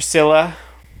that's Priscilla.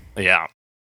 Yeah.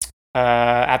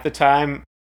 At the time,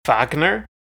 Wagner.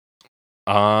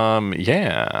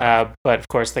 Yeah. But of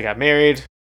course they got married,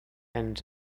 and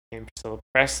became Priscilla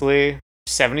Presley.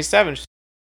 77.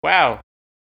 Wow.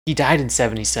 He died in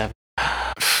 77.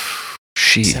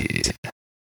 She's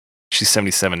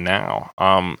 77 now.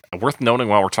 Worth noting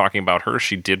while we're talking about her,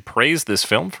 she did praise this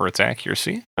film for its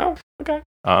accuracy. Oh, okay.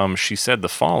 She said the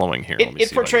following here.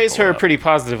 It portrays her pretty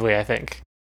positively, I think.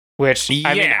 Which,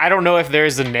 I mean, I don't know if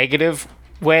there's a negative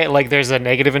way, like there's a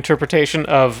negative interpretation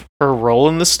of her role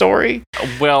in the story.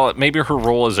 Well, maybe her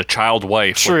role as a child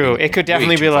wife. True. It could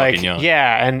definitely be like,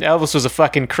 yeah, and Elvis was a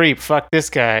fucking creep. Fuck this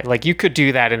guy. Like, you could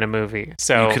do that in a movie.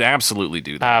 So you could absolutely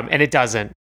do that. And it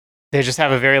doesn't. They just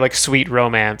have a very, like, sweet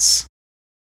romance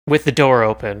with the door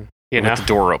open. With the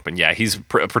door open, yeah. He's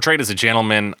portrayed as a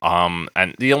gentleman,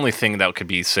 and the only thing that could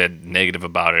be said negative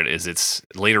about it is it's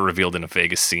later revealed in a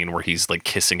Vegas scene where he's, like,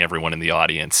 kissing everyone in the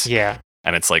audience. Yeah.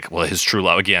 And it's like, well, his true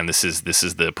love, again, this is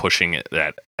the pushing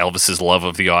that Elvis's love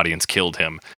of the audience killed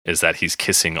him, is that he's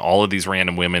kissing all of these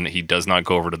random women. He does not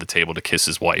go over to the table to kiss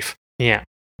his wife. Yeah.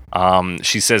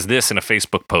 She says this in a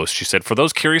Facebook post. She said, "For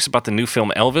those curious about the new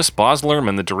film Elvis, Baz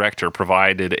Luhrmann, the director,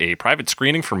 provided a private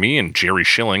screening for me and Jerry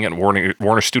Schilling at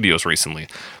Warner Studios recently.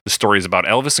 The story is about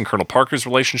Elvis and Colonel Parker's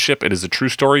relationship. It is a true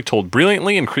story told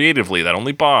brilliantly and creatively that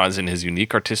only Baz, in his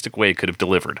unique artistic way, could have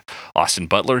delivered. Austin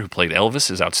Butler, who played Elvis,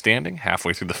 is outstanding.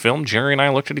 Halfway through the film, Jerry and I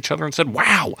looked at each other and said,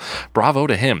 'Wow, bravo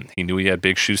to him.' He knew he had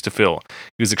big shoes to fill.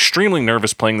 He was extremely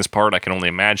nervous playing this part. I can only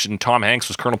imagine. Tom Hanks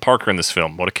was Colonel Parker in this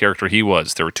film. What a character he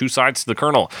was. There were two sides to the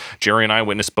Colonel. Jerry and I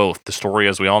witnessed both. The story,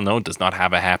 as we all know, does not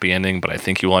have a happy ending, but I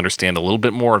think you will understand a little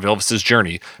bit more of Elvis's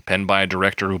journey, penned by a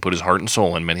director who put his heart and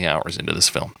soul and many hours into this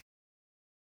film."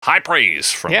 High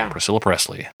praise from Priscilla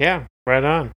Presley. Yeah, right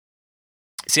on.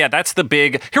 So yeah, that's the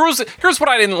big... Here's what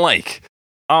I didn't like,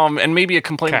 and maybe a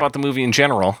complaint about the movie in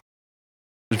general.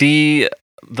 The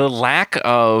lack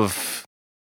of...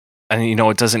 And,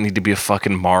 it doesn't need to be a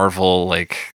fucking Marvel,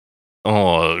 like...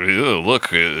 Oh, look,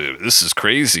 this is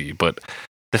crazy. But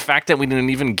the fact that we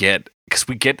didn't even get, because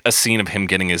we get a scene of him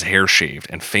getting his hair shaved,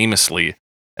 and famously,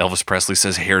 Elvis Presley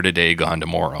says, "Hair today, gone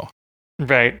tomorrow."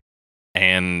 Right.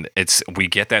 And we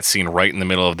get that scene right in the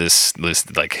middle of this,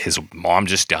 like, his mom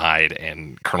just died,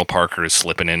 and Colonel Parker is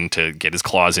slipping in to get his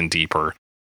claws in deeper.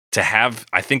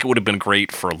 I think it would have been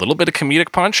great for a little bit of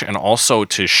comedic punch, and also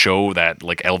to show that,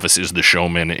 like, Elvis is the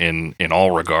showman in all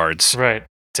regards. Right.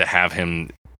 To have him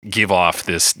give off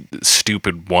this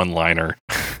stupid one-liner,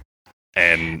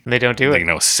 and they don't do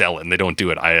it. Sell it, and they don't do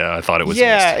it. I thought it was.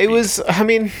 Yeah, it was. I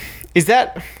mean, is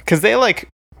that because they like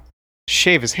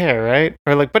shave his hair, right?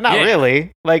 Or like, but not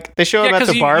really. Like they show him at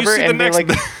the barber, and they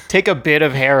like take a bit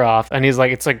of hair off, and he's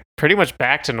like, it's like pretty much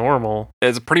back to normal.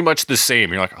 It's pretty much the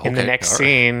same. You're like, okay, in the next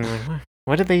scene.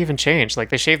 What did they even change? Like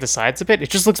they shaved the sides a bit. It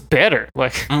just looks better.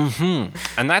 Like, and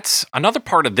that's another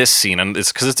part of this scene, and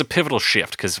it's because it's a pivotal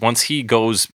shift. Because once he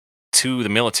goes to the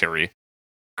military,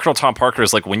 Colonel Tom Parker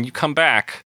is like, "When you come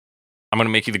back, I'm going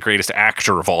to make you the greatest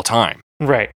actor of all time."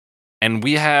 Right. And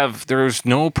there's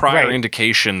no prior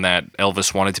indication that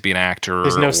Elvis wanted to be an actor.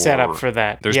 There's no setup for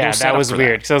that. That was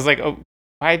weird. So I was like, oh,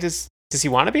 why does he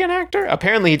want to be an actor?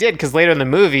 Apparently he did, because later in the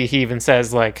movie he even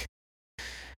says like,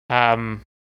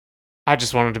 I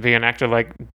just wanted to be an actor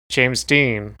like James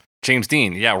Dean. James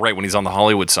Dean, yeah, right, when he's on the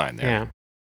Hollywood sign there.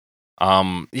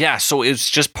 Yeah. So it's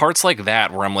just parts like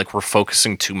that where I'm like, we're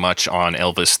focusing too much on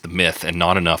Elvis the myth and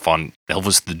not enough on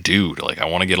Elvis the dude. Like, I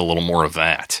want to get a little more of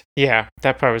that. Yeah,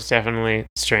 that part was definitely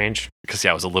strange. Because,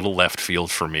 it was a little left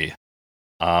field for me.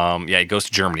 He goes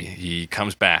to Germany. He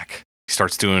comes back. He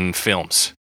starts doing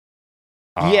films.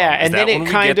 And then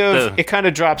it kind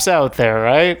of drops out there,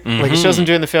 right? Mm-hmm. Like it shows him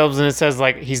doing the films, and it says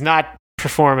like he's not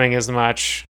performing as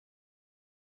much.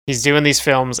 He's doing these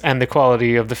films, and the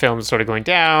quality of the film is sort of going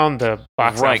down. The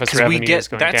box office revenue is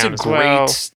going down as well.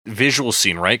 That's a great visual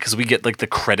scene, right? Because we get like the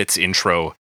credits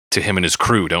intro to him and his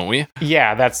crew, don't we?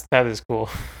 Yeah, that is cool.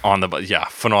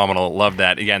 Phenomenal. Love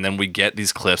that. Yeah, and then we get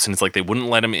these clips, and it's like they wouldn't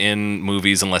let him in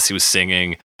movies unless he was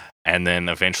singing. And then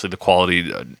eventually the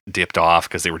quality dipped off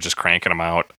because they were just cranking them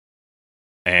out.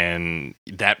 And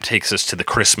that takes us to the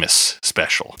Christmas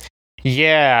special.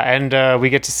 Yeah, and we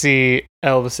get to see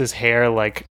Elvis's hair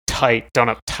like done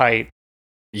up tight.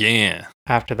 Yeah.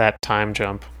 After that time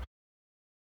jump.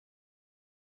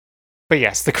 But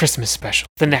yes, the Christmas special.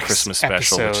 The next Christmas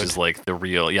special, which is like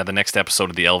the next episode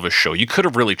of the Elvis show. You could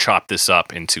have really chopped this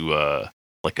up into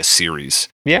like a series.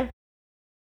 Yeah.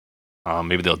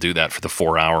 Maybe they'll do that for the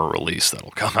 4-hour release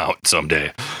that'll come out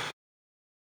someday.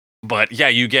 But yeah,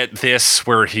 you get this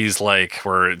where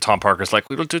where Tom Parker's like,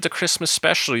 "We will do the Christmas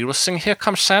special. You will sing 'Here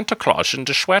Comes Santa Claus' in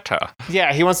the sweater."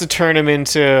 Yeah, he wants to turn him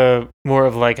into more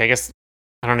of like, I guess,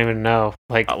 I don't even know,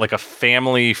 like a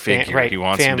family figure. He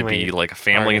wants him to be like a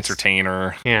family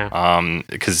entertainer. Yeah.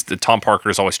 Because Tom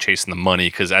Parker is always chasing the money.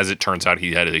 Because as it turns out,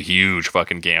 he had a huge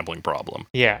fucking gambling problem.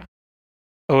 Yeah.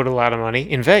 Owed a lot of money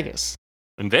in Vegas.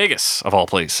 In Vegas, of all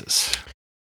places.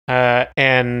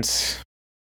 And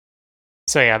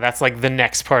so, yeah, that's like the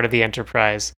next part of the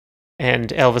Enterprise. And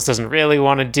Elvis doesn't really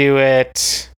want to do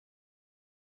it.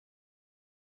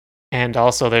 And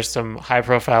also, there's some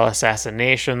high-profile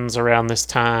assassinations around this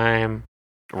time.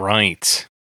 Right.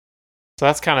 So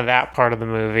that's kind of that part of the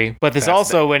movie. But there's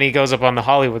also when he goes up on the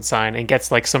Hollywood sign and gets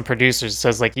like some producers,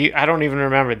 says like, I don't even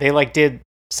remember. They like did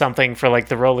something for like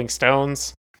the Rolling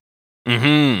Stones.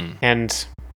 Mm-hmm. And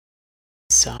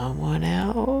someone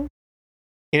else.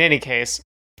 In any case,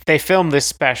 they filmed this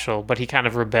special, but he kind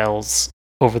of rebels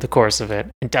over the course of it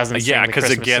and doesn't sing the because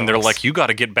Christmas again, they're songs. like, you got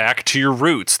to get back to your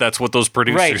roots. That's what those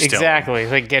producers right, tell exactly.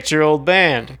 Like, get your old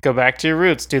band, go back to your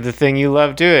roots, do the thing you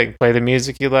love doing, play the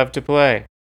music you love to play.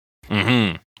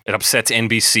 Mm-hmm. It upsets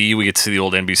NBC. We get to see the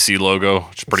old NBC logo,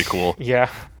 which is pretty cool.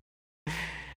 Yeah.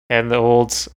 and the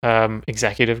old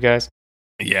executive guys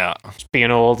Yeah. just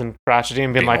being old and crotchety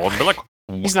and being like,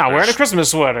 he's not wearing a Christmas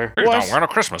sweater. He's not wearing a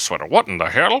Christmas sweater. What in the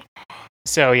hell?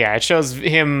 So yeah, it shows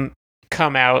him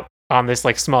come out on this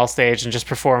like small stage and just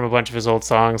perform a bunch of his old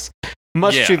songs,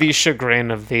 much to the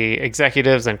chagrin of the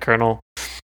executives and Colonel.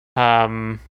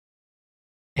 And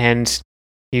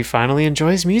he finally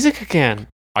enjoys music again.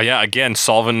 Yeah, again,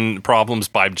 solving problems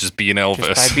by just being Elvis.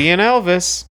 Just by being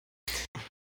Elvis.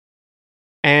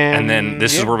 And then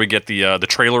this is where we get the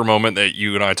trailer moment that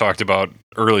you and I talked about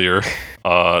earlier,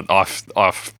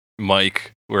 off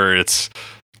mic, where it's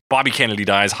Bobby Kennedy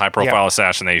dies, high-profile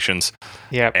assassinations.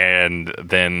 Yep. And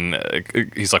then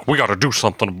he's like, we got to do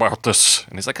something about this.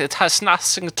 And he's like, it has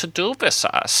nothing to do with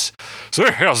us. So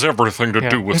it has everything to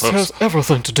do with us. It has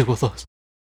everything to do with us.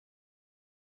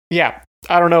 Yeah.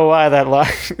 I don't know why that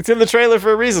line. It's in the trailer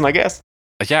for a reason, I guess.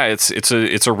 Yeah, it's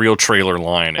a real trailer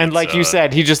line. And like you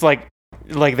said, he just like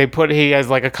he has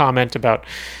like a comment about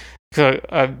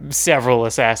several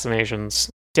assassinations.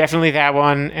 Definitely that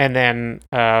one, and then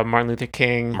Martin Luther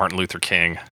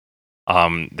King.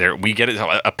 There we get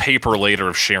a paper later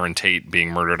of Sharon Tate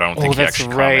being murdered. I don't think he actually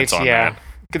comments on that.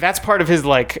 That's part of his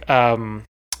like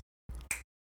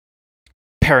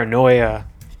paranoia.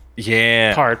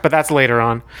 Yeah. Part, but that's later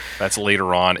on.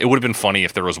 It would have been funny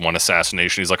if there was one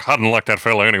assassination. He's like, I didn't like that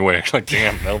fella anyway. Like,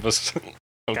 damn, Elvis. Okay.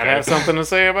 Gotta have something to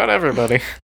say about everybody.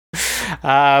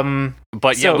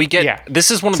 But yeah, we get this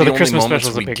is one of the only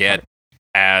moments we get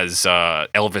as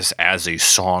Elvis as a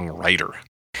songwriter.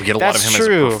 We get a lot of him as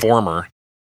a performer.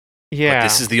 Yeah, but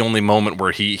this is the only moment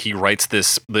where he writes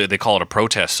this. They call it a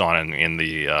protest song in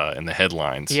the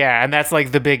headlines. Yeah, and that's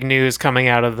like the big news coming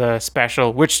out of the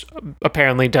special, which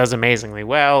apparently does amazingly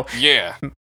well. Yeah,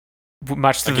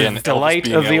 much to the delight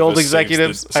of the old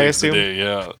executives, I assume.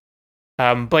 Yeah.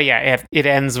 But yeah, it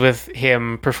ends with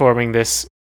him performing this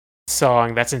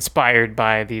song that's inspired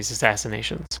by these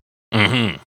assassinations.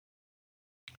 Mm-hmm.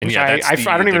 And I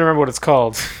don't even remember what it's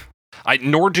called.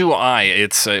 Nor do I.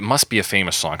 It must be a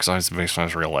famous song because it's based on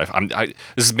his real life.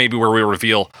 This is maybe where we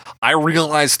reveal. I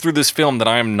realized through this film that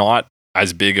I am not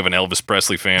as big of an Elvis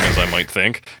Presley fan as I might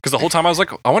think. Because the whole time I was like,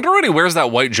 I wonder when he wears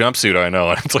that white jumpsuit. I know,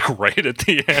 and it's like right at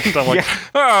the end. I'm like,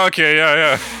 oh, okay,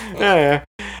 yeah.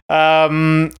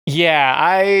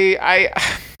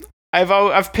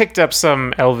 I've picked up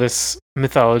some Elvis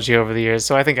mythology over the years,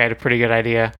 so I think I had a pretty good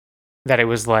idea that it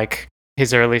was like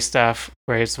his early stuff,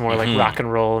 where it's more like rock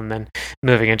and roll, and then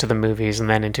moving into the movies, and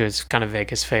then into his kind of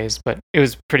Vegas phase. But it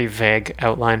was pretty vague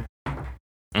outline.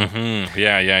 Mm-hmm.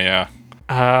 Yeah.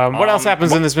 What else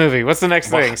happens in this movie? What's the next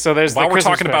thing? So there's while the we're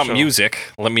Christmas talking special. about music,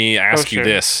 let me ask you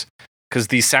this, because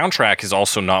the soundtrack is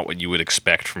also not what you would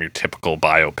expect from your typical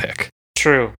biopic.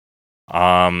 True.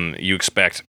 You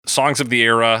expect songs of the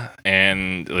era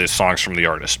and the songs from the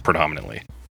artist predominantly,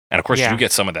 and of course you do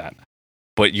get some of that.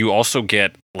 But you also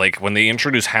get, like, when they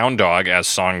introduce Hound Dog as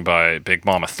sung by Big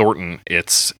Mama Thornton,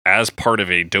 it's as part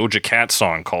of a Doja Cat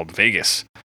song called Vegas.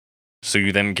 So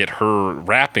you then get her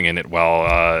rapping in it while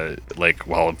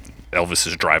Elvis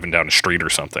is driving down a street or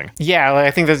something. Yeah,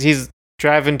 I think that he's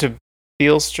driving to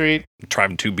Beale Street.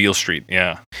 Driving to Beale Street,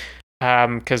 yeah.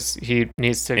 Because he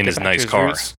needs to in get his back nice to his car.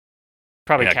 Roots.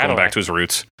 Probably Cadillac. Going back to his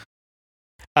roots.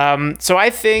 So I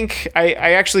think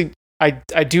I actually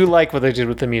do like what they did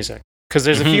with the music. Because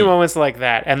there's a few moments like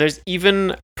that. And there's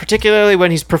even, particularly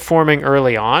when he's performing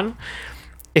early on,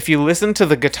 if you listen to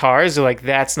the guitars, you're like,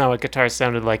 that's not what guitars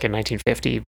sounded like in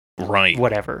 1950. Right.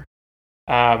 Whatever.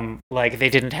 Like, they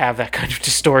didn't have that kind of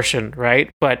distortion, right?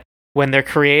 But when they're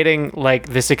creating, like,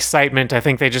 this excitement, I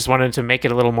think they just wanted to make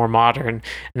it a little more modern.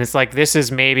 And it's like, this is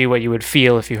maybe what you would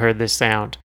feel if you heard this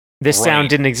sound. This sound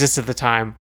didn't exist at the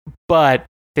time, but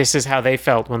this is how they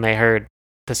felt when they heard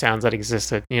the sounds that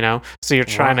existed, you know? So you're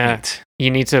trying you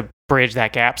need to bridge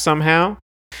that gap somehow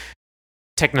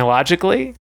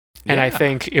technologically. And I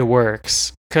think it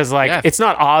works. Because, like, it's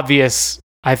not obvious,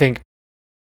 I think,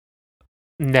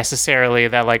 necessarily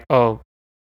that, like, oh,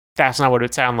 that's not what it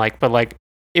would sound like. But, like,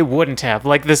 it wouldn't have.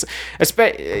 Like, this,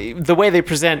 the way they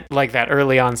present, like, that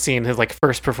early on scene, his, like,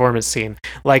 first performance scene,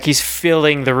 like, he's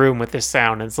filling the room with this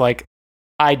sound. It's like,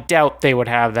 I doubt they would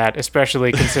have that,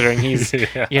 especially considering he's,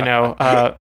 you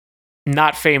know,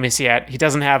 not famous yet. He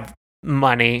doesn't have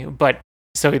money, but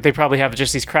so they probably have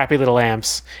just these crappy little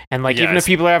amps. And like, even if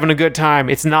people are having a good time,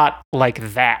 it's not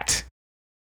like that.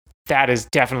 That is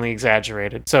definitely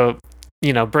exaggerated. So,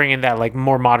 you know, bringing that like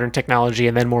more modern technology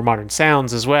and then more modern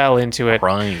sounds as well into it,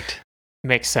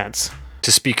 makes sense.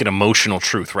 To speak an emotional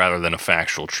truth rather than a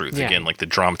factual truth. Again, like the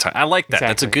dramatize. I like that. Exactly.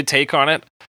 That's a good take on it.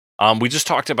 We just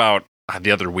talked about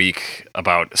the other week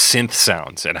about synth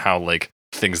sounds and how like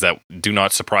things that do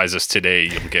not surprise us today.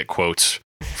 You'll get quotes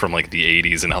from like the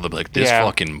 80s and how they'll be like, this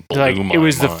fucking blew like, my it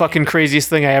was mind. the fucking craziest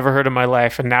thing I ever heard in my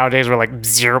life. And nowadays we're like,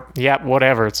 zero. Yep,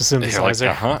 whatever. It's a You're like,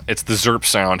 synthesizer. it's the Zerp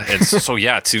sound. And so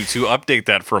yeah, to update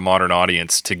that for a modern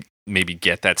audience to maybe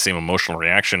get that same emotional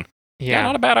reaction. Yeah,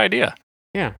 not a bad idea.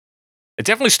 Yeah. It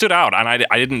definitely stood out, and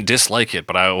I didn't dislike it,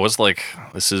 but I was like,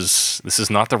 this is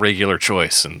not the regular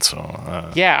choice, and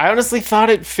so yeah, I honestly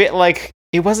thought it fit. Like,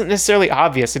 it wasn't necessarily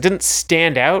obvious. It didn't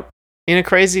stand out in a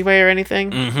crazy way or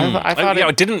anything. I thought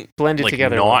it didn't blended like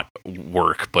together. not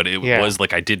work, but it was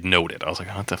like I did note it. I was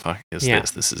like, what the fuck is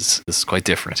this? This is quite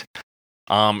different.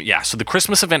 So the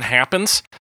Christmas event happens,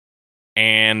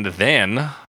 and then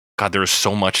God, there's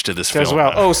so much to this film. As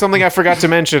well. Oh, something I forgot to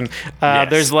mention.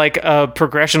 Yes. There's like a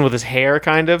progression with his hair,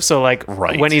 kind of. So like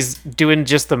when he's doing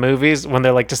just the movies, when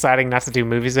they're like deciding not to do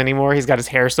movies anymore, he's got his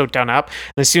hair so done up.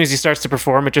 And as soon as he starts to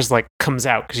perform, it just like comes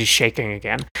out because he's shaking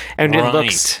again, and it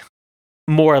looks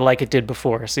more like it did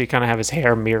before. So you kind of have his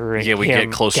hair mirroring. Yeah, we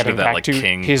get closer to that like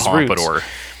King Pompadour. Roots.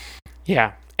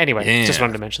 Yeah. Anyway, just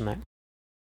wanted to mention that.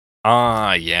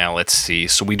 Let's see.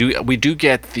 So we do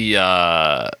get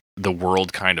the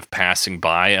world kind of passing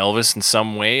by Elvis in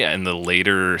some way in the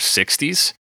later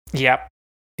 60s. Yep.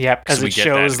 Because it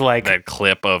shows that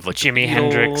clip of like Jimi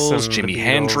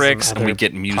Hendrix, and we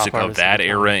get music of that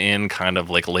era in kind of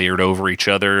like layered over each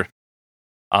other.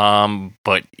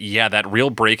 But yeah, that real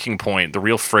breaking point, the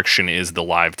real friction is the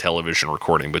live television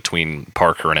recording between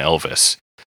Parker and Elvis.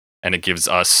 And it gives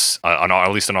us,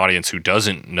 at least an audience who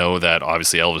doesn't know that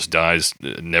obviously Elvis dies,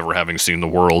 never having seen the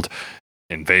world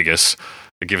in Vegas.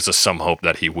 It gives us some hope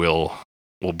that he will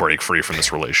break free from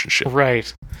this relationship.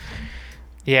 Right.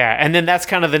 Yeah, and then that's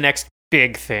kind of the next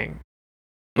big thing,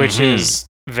 which is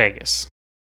Vegas.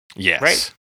 Yes.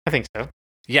 Right? I think so.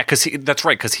 Yeah, that's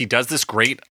right, because he does this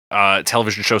great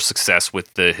television show success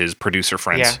with his producer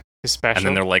friends. Yeah, his special. And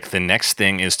then they're like, the next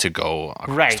thing is to go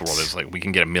across the world. It's like, we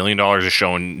can get $1 million a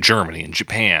show in Germany and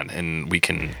Japan, and we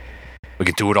can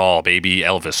do it all, baby,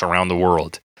 Elvis, around the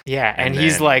world. Yeah, and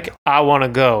he's like, I want to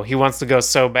go. He wants to go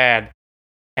so bad.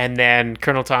 And then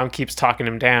Colonel Tom keeps talking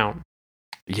him down.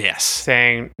 Yes.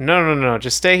 Saying, no,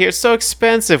 just stay here. It's so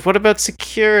expensive. What about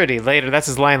security? Later, that's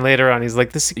his line later on. He's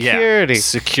like, the security. Yeah,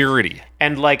 security.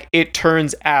 And like, it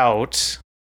turns out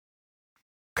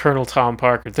Colonel Tom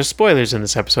Parker. There's spoilers in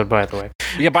this episode, by the way.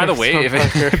 Yeah, by the way,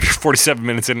 if you're 47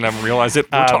 minutes in and I haven't realized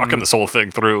it, we're talking this whole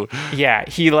thing through. Yeah,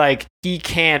 he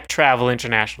can't travel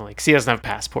internationally because he doesn't have a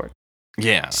passport.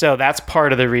 Yeah. So that's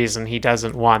part of the reason he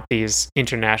doesn't want these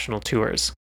international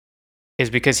tours, is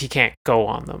because he can't go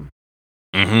on them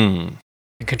and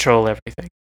control everything.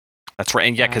 That's right.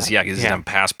 And because he doesn't have a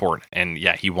passport, and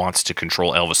he wants to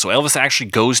control Elvis. So Elvis actually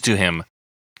goes to him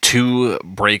to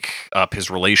break up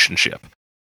his relationship.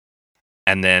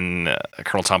 And then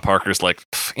Colonel Tom Parker's like,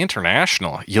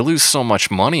 international? You lose so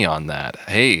much money on that.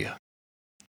 Hey,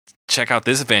 check out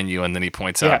this venue. And then he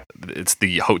points out it's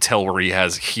the hotel where he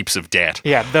has heaps of debt.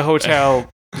 Yeah, the hotel,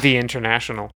 the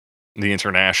International. The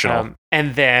International.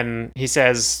 And then he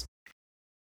says,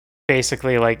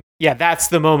 basically, like, that's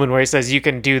the moment where he says, you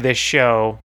can do this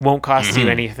show. Won't cost you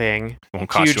anything. Won't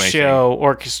cost you anything. Huge show,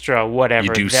 orchestra, whatever.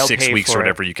 You do 6 weeks or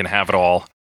whatever. You can have it all.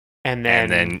 And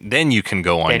then you can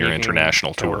go on your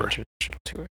international tour.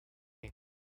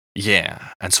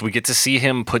 Yeah, and so we get to see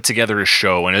him put together a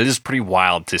show, and it is pretty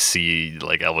wild to see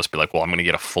like Elvis be like, "Well, I'm going to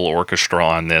get a full orchestra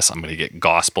on this. I'm going to get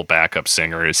gospel backup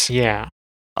singers." Yeah.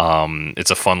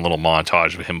 It's a fun little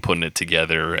montage of him putting it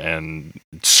together and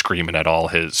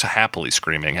happily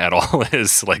screaming at all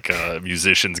his like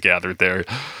musicians gathered there.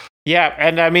 Yeah,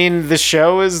 and I mean the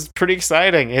show is pretty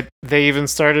exciting. They even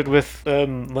started with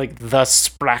like Thus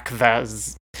Sprak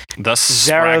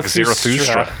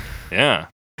Zarathustra. Yeah.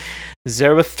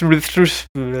 Zarathustra.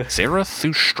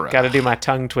 Got to do my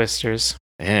tongue twisters.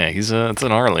 Yeah, it's an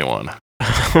gnarly one.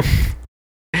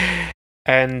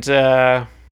 And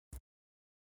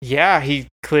he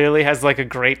clearly has like a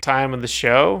great time with the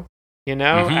show,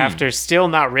 after still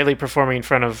not really performing in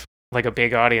front of like a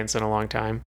big audience in a long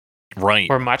time. Right.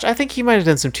 Or much. I think he might have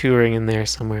done some touring in there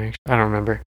somewhere. I don't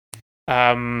remember.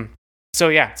 So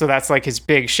that's like his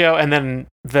big show. And then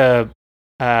the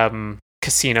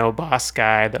casino boss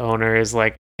guy, the owner, is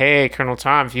like, hey, Colonel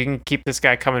Tom, if you can keep this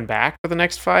guy coming back for the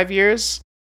next 5 years,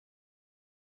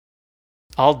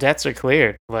 all debts are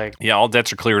cleared. Like, yeah, all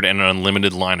debts are cleared and an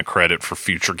unlimited line of credit for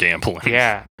future gambling.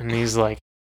 Yeah. And he's like,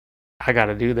 I got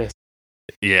to do this.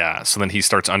 Yeah, so then he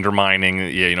starts undermining,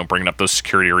 bringing up those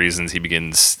security reasons. He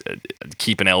begins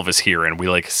keeping Elvis here, and we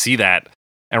like see that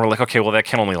And we're like, okay, well, that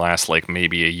can only last like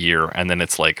maybe a year. And then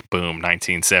it's like, boom,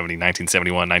 1970,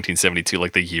 1971, 1972.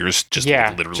 Like the years just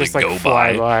literally just go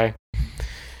fly by.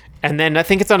 And then I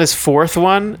think it's on his fourth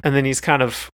one. And then he's kind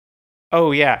of,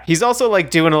 oh yeah. He's also like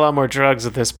doing a lot more drugs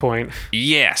at this point.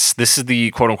 Yes. This is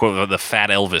the quote unquote, the fat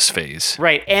Elvis phase.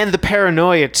 Right. And the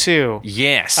paranoia too.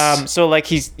 Yes. So like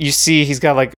you see he's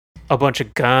got like a bunch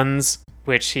of guns,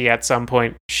 which he at some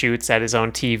point shoots at his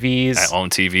own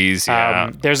TVs.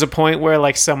 Yeah. There's a point where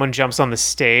like someone jumps on the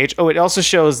stage. Oh, it also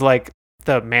shows like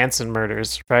the Manson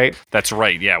murders, right? That's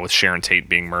right. Yeah, with Sharon Tate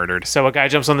being murdered. So a guy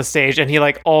jumps on the stage and he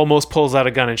like almost pulls out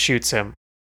a gun and shoots him.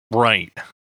 Right.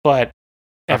 But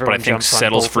I everyone think jumps on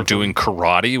settles both for of them. doing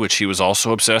karate, which he was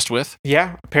also obsessed with.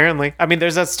 Yeah, apparently. I mean,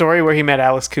 there's that story where he met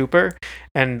Alice Cooper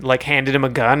and like handed him a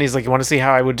gun. He's like, "You want to see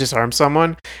how I would disarm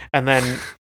someone?" And then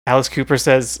Alice Cooper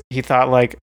says he thought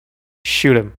like,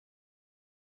 shoot him.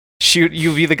 Shoot,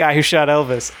 you be the guy who shot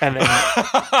Elvis. And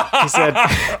then he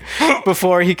said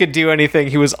before he could do anything,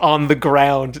 he was on the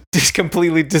ground, just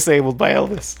completely disabled by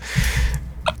Elvis.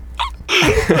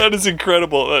 That is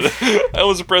incredible.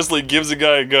 Elvis Presley gives a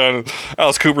guy a gun.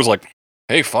 Alice Cooper's like,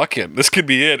 hey, fuck it. This could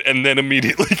be it. And then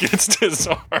immediately gets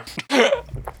disarmed.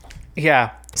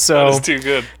 Yeah. That So is too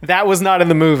good. that was not in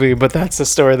the movie, but that's the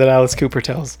story that Alice Cooper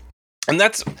tells. And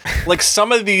that's like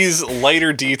some of these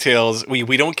lighter details.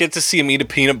 We don't get to see him eat a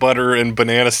peanut butter and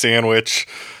banana sandwich.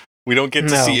 We don't get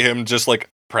to No. see him just like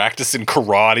practicing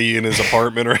karate in his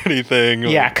apartment or anything.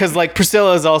 Yeah, because like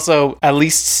Priscilla is also at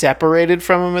least separated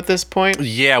from him at this point.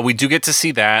 Yeah, we do get to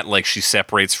see that. Like she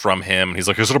separates from him. And he's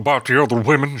like, is it about the other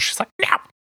women? And she's like, no.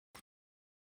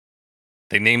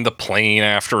 They named the plane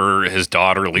after his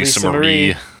daughter, Lisa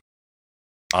Marie.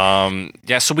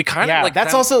 Yeah, so we kind of Yeah, like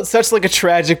that's that. also such like a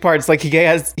tragic part. It's like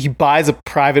he buys a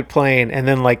private plane and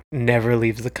then like never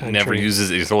leaves the country. Never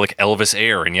uses it. They're like Elvis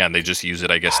Air, and yeah, they just use it,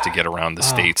 I guess, to get around the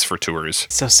states for tours.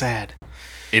 So sad.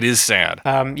 It is sad.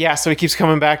 Yeah, so he keeps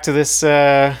coming back to this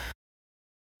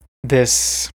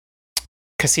this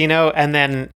casino, and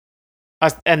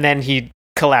then he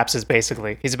collapses.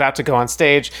 Basically, he's about to go on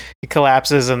stage. He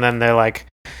collapses, and then they're like,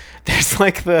 "There's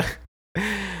like the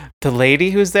lady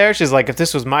who's there." She's like, "If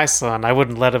this was my son, I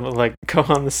wouldn't let him like go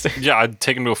on the stage." Yeah, I'd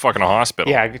take him to a fucking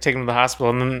hospital. Yeah, I could take him to the hospital,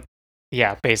 and then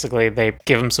yeah, basically they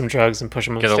give him some drugs and push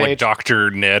him on Yeah, stage. they're like Dr.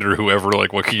 Ned or whoever,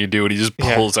 like, what can you do? And he just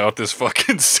Yeah. pulls out this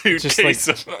fucking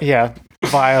suitcase. Yeah,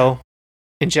 vial,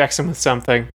 injects him with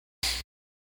something,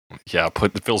 Yeah,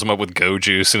 fills him up with go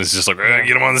juice and it's just like, get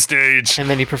him on the stage. and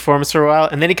then he performs for a while,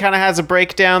 and then he kind of has a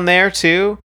breakdown there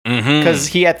too. Because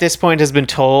he at this point has been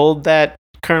told that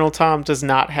Colonel Tom does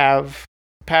not have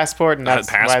a passport, and that's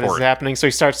why this is happening. So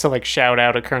he starts to like shout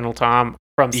out at Colonel Tom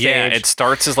from stage. Yeah, it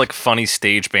starts as like funny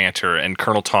stage banter, and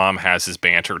Colonel Tom has his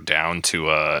banter down to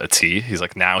a T. He's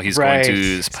like, now he's Right. going to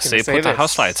He's say, gonna put the this.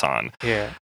 house lights on. Yeah.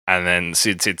 And then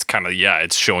see, it's kind of,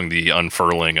 it's showing the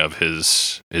unfurling of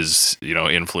his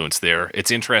influence there. It's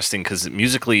interesting because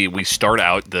musically we start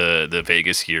out the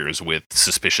Vegas years with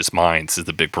Suspicious Minds is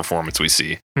the big performance we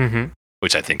see,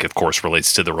 which I think of course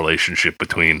relates to the relationship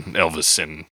between Elvis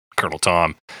and Colonel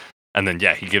Tom. And then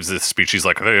he gives this speech. He's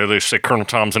like, they say Colonel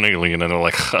Tom's an alien, and they're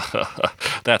like,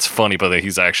 that's funny, but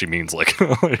he's actually means like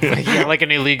Yeah, like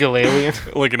an illegal alien.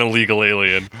 like an illegal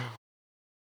alien.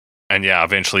 And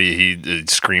eventually he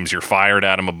screams, "You're fired,"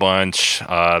 at him a bunch.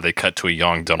 They cut to a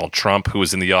young Donald Trump who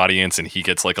was in the audience, and he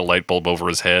gets like a light bulb over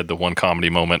his head. The one comedy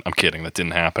moment. I'm kidding. That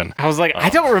didn't happen. I was like, I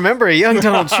don't remember a young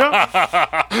Donald Trump.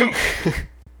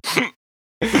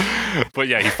 But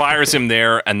he fires him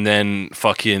there, and then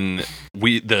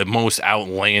the most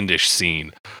outlandish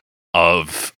scene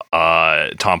of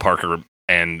Tom Parker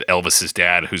and Elvis's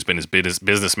dad, who's been his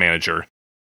business manager,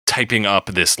 typing up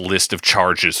this list of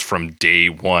charges from day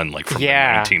one, like from the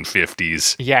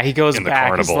 1950s. Yeah, he goes in the back.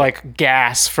 carnival. He's like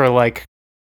gas for like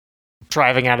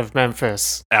driving out of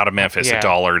Memphis.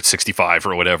 $1.65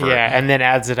 or whatever. Yeah, and then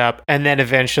adds it up, and then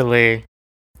eventually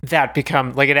that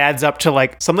becomes like it adds up to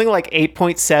like something like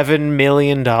 $8.7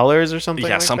 million or something.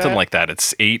 Yeah, like something that. like that.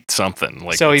 It's 8 something.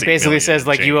 Like So he it's 8 basically million says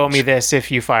like, "You owe me change. this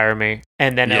if you fire me,"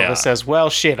 and then Yeah. Elvis says, "Well,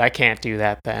 shit, I can't do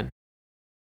that then."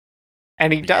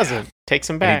 And he doesn't. Takes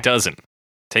him And back. he doesn't.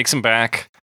 Takes him back.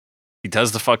 He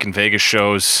does the fucking Vegas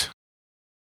shows.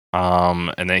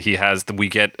 And then we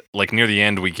get like near the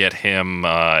end, we get him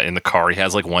in the car. He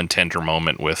has like one tender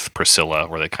moment with Priscilla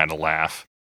where they kind of laugh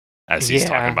as he's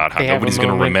talking about how they have a nobody's going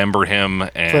to moment. remember him.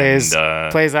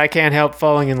 And Plays "I Can't Help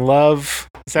Falling in Love."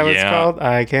 Is that what it's Yeah. called?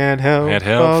 I can't help, Can't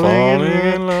help falling in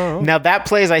falling in love. love. Now that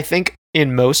plays, I think,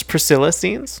 in most Priscilla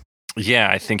scenes. Yeah,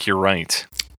 I think you're right.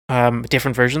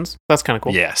 Different versions. That's kind of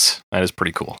cool. Yes, that is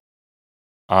pretty cool.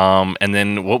 And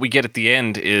then what we get at the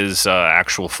end is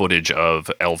actual footage of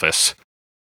Elvis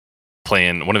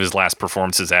playing one of his last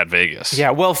performances at Vegas.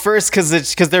 Yeah, well, first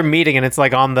because they're meeting and it's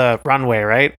like on the runway,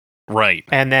 right? Right.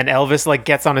 And then Elvis like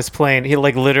gets on his plane. He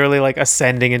like literally like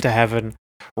ascending into heaven.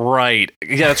 Right.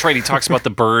 Yeah, that's right. He talks about the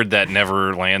bird that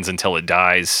never lands until it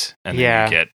dies, and then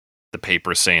you get the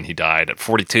paper saying he died at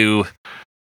 42,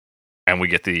 and we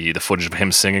get the footage of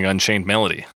him singing Unchained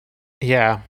Melody.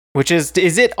 Yeah, which is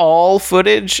it all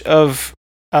footage of?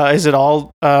 Is it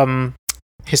all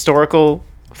historical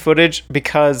footage?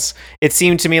 Because it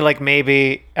seemed to me like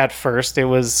maybe at first it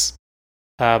was,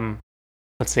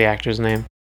 what's the actor's name?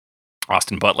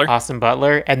 Austin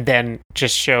Butler, and then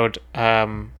just showed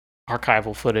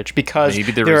archival footage, because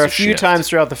maybe there are a few times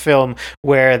throughout the film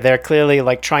where they're clearly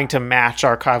like trying to match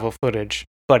archival footage,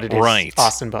 but it is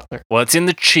Austin Butler. Well, it's in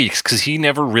the cheeks because he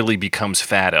never really becomes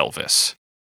Fat Elvis.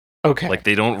 Okay, like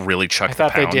they don't really chuck I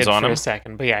thought the pounds they did on for him a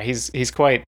second, but yeah, he's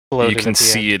quite bloated. You can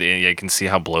see it. You can see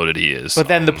how bloated he is. But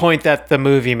then the point that the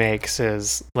movie makes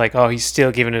is like, oh, he's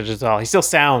still giving it his all. He still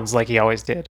sounds like he always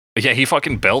did. Yeah, he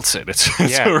fucking belts it. It's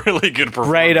a really good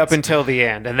performance. Right up until the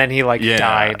end. And then he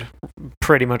died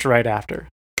pretty much right after.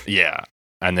 Yeah.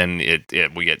 And then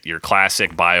we get your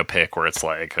classic biopic where it's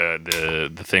like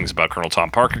the things about Colonel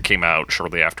Tom Parker came out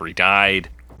shortly after he died.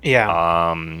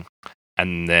 Yeah.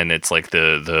 And then it's like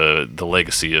the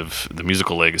legacy of the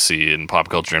musical legacy and pop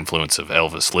culture influence of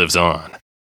Elvis lives on.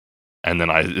 And then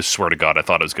I swear to God, I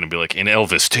thought it was going to be like in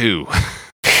Elvis 2.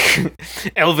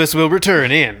 Elvis will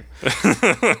return in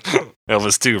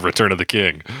Elvis 2, Return of the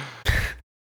King.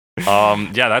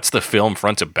 Yeah, that's the film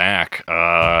front to back.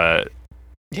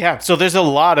 Yeah, so there's a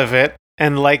lot of it,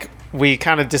 and like we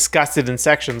kind of discussed it in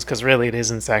sections because really it is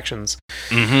in sections.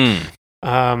 See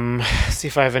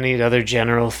if I have any other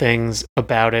general things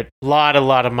about it. A lot of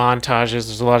montages.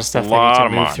 There's a lot of stuff that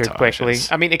need to move through quickly.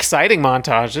 I mean, exciting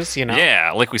montages, you know.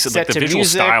 Yeah, like we said, like the visual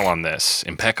music. Style on this,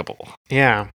 impeccable.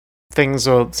 Yeah.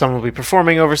 Someone will be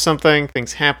performing over something,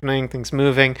 things happening, things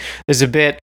moving. There's a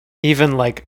bit, even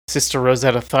like Sister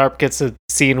Rosetta Tharpe gets a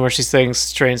scene where she sings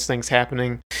strange things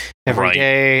happening every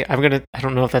day. I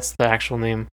don't know if that's the actual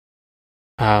name.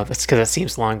 That's because that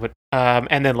seems long, but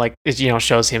and then like it,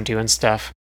 shows him doing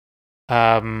stuff.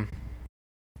 Let's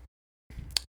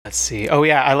see. Oh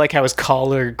yeah, I like how his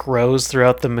collar grows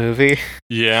throughout the movie.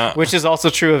 Yeah, which is also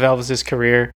true of Elvis's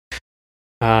career.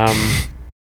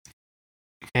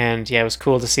 And yeah, it was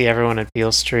cool to see everyone at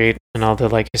Beale Street and all the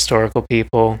like historical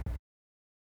people.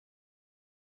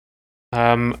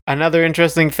 Another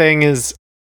interesting thing is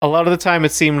a lot of the time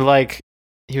it seemed like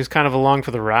he was kind of along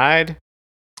for the ride.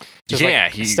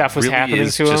 Stuff was really happening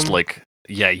to him.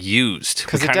 Used.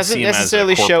 Because it doesn't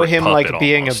necessarily show him like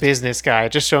being a business guy.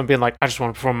 It just show him being like, I just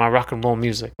want to perform my rock and roll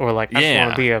music, or like, I just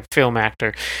want to be a film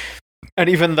actor. And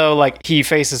even though like he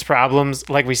faces problems,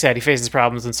 like we said, he faces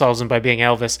problems and solves them by being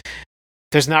Elvis,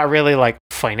 there's not really like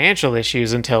financial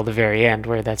issues until the very end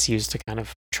where that's used to kind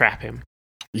of trap him.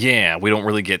 Yeah, we don't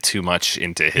really get too much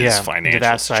into his financial into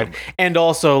that side. And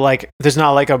also like there's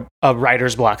not like a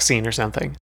writer's block scene or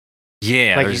something.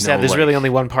 Yeah. Like you said, there's really only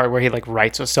one part where he like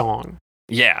writes a song.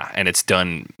 Yeah, and it's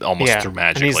done almost through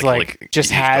magic. And he's like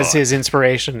just has his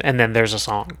inspiration and then there's a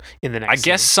song in the next I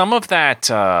guess scene. Some of that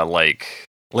like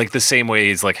the same way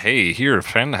he's like, hey, here,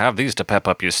 friend, have these to pep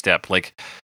up your step. Like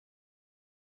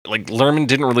Lerman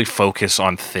didn't really focus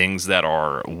on things that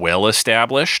are well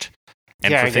established.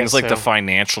 And for things like the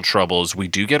financial troubles, we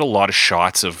do get a lot of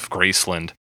shots of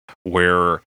Graceland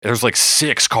where there's like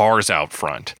 6 cars out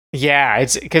front. Yeah,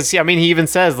 it's because he even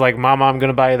says like, "Mama, I'm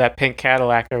gonna buy you that pink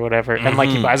Cadillac or whatever," and like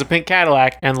he buys a pink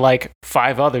Cadillac and like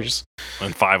 5 others.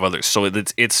 So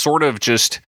it's sort of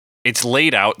just it's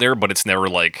laid out there, but it's never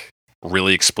like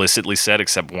really explicitly said,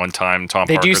 except one time Tom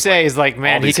Parker's do say is like,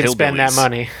 man, he can spend that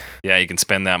money. Yeah, he can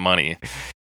spend that money.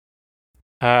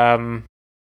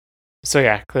 So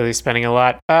yeah, clearly spending a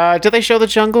lot. Do they show the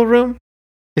jungle room?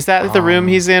 Is that the room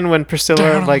he's in when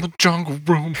Priscilla like the jungle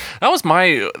room? That was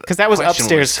my because that was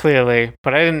upstairs clearly,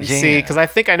 but I didn't see because I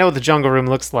think I know what the jungle room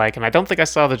looks like, and I don't think I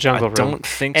saw the jungle room. I don't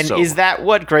think so. And is that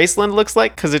what Graceland looks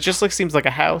like? Because it just seems like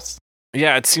a house.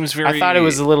 Yeah, it seems very. I thought it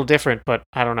was a little different, but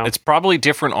I don't know. It's probably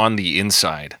different on the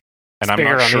inside, and I'm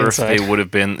not sure if they would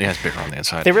have been. Yeah, it's bigger on the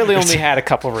inside. They really only had a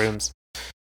couple rooms.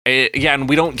 Yeah, and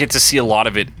we don't get to see a lot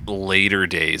of it later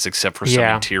days, except for some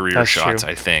interior shots.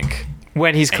 True. I think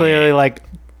when he's clearly like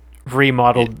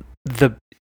remodeled the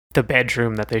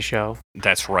bedroom that they show.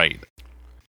 That's right.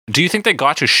 Do you think they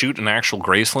got to shoot an actual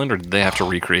Graceland, or did they have to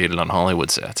recreate it on Hollywood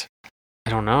sets?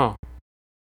 I don't know.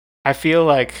 I feel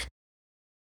like,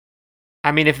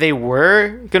 if they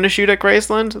were going to shoot at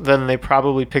Graceland, then they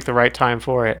probably picked the right time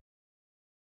for it.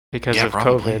 because Yeah, of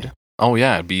probably. COVID. Oh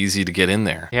yeah, it'd be easy to get in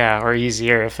there. Yeah, or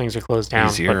easier if things are closed down.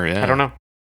 Easier, but yeah. I don't know.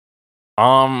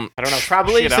 I I don't know.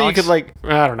 Probably shit, so Alex. you could like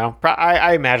I don't know.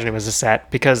 I imagine it was a set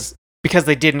because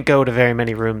they didn't go to very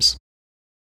many rooms.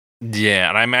 Yeah,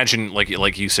 and I imagine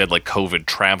like you said, like COVID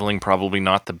traveling probably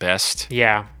not the best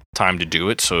Yeah. time to do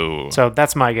it. So So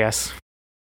that's my guess.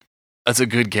 that's a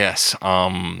good guess.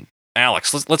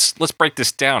 Alex, let's break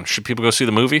this down. Should people go see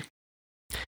the movie?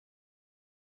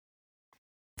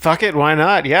 Fuck it, why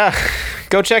not? Yeah.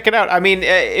 Go check it out. I mean,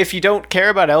 if you don't care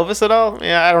about Elvis at all,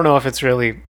 yeah, I don't know if it's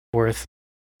really worth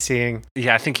seeing.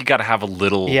 Yeah, I think you got to have a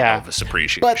little Yeah. Elvis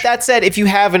appreciation. But that said, if you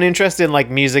have an interest in like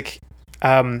music,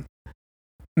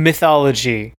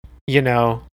 mythology,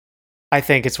 I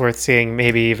think it's worth seeing.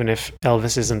 Maybe even if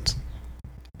Elvis isn't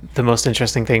the most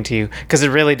interesting thing to you, because it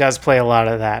really does play a lot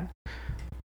of that.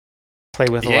 Play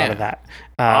with a lot of that.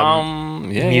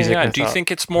 Music. Yeah. Do you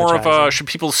think it's more of a? Should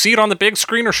people see it on the big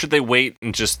screen, or should they wait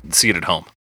and just see it at home?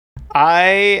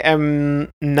 I am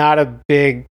not a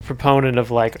big proponent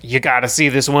of like, you gotta see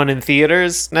this one in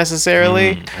theaters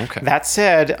necessarily. Okay. That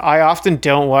said, I often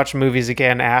don't watch movies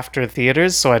again after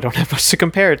theaters, so I don't have much to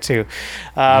compare it to.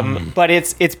 But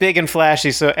it's big and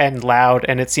flashy and loud,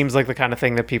 and it seems like the kind of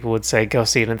thing that people would say, go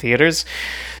see it in theaters.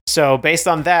 So based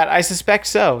on that, I suspect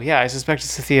so. Yeah, I suspect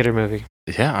it's a theater movie.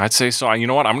 Yeah, I'd say so. You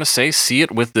know what? I'm gonna say see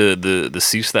it with the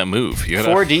seats that move. You gotta,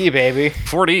 4D, baby.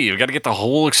 4D. You got to get the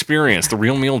whole experience, the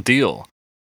real meal deal.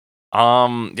 Yeah,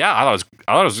 I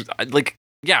thought it was like,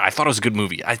 yeah, I thought it was a good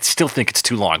movie. I still think it's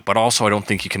too long, but also I don't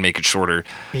think you can make it shorter.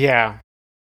 Yeah.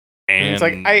 And it's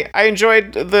like I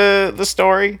enjoyed the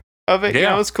story of it.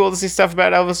 Yeah. It's cool to see stuff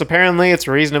about Elvis. Apparently, it's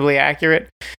reasonably accurate.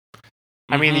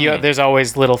 I mean, there's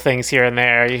always little things here and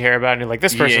there you hear about, and you're like,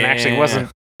 this person actually wasn't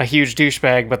a huge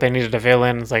douchebag, but they needed a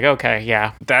villain. It's like, okay,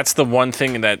 yeah. That's the one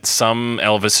thing that some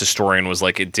Elvis historian was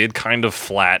like, it did kind of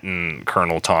flatten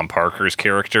Colonel Tom Parker's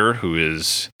character, who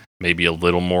is maybe a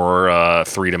little more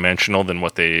three-dimensional than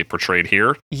what they portrayed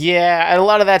here. Yeah, and a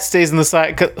lot of that stays in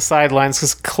the sidelines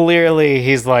because clearly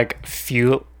he's like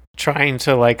trying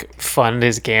to like fund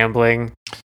his gambling.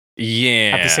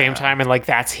 Yeah. At the same time, and like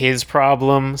that's his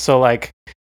problem. So like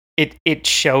it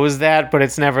shows that, but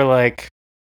it's never like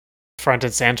front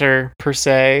and center per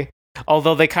se.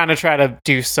 Although they kind of try to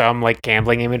do some like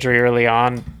gambling imagery early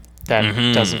on that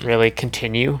doesn't really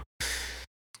continue.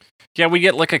 Yeah, we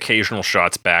get like occasional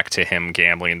shots back to him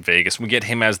gambling in Vegas. We get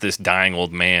him as this dying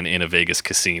old man in a Vegas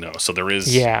casino. So there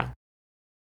is Yeah,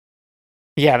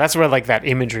 that's where like that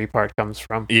imagery part comes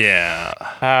from. Yeah.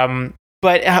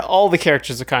 But all the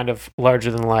characters are kind of larger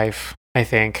than life, I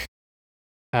think.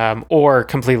 Or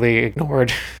completely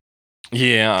ignored.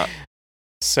 Yeah.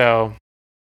 So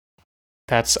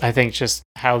that's, I think, just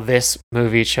how this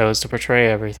movie chose to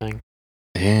portray everything.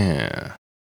 Yeah.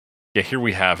 Yeah, here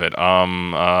we have it.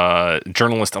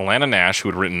 Journalist Alana Nash, who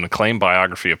had written an acclaimed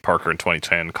biography of Parker in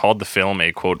 2010, called the film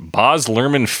a, quote, Baz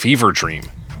Luhrmann fever dream.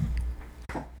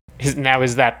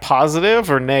 Is that positive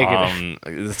or negative?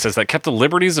 It says that kept the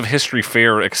liberties of history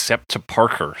fair except to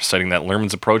Parker, citing that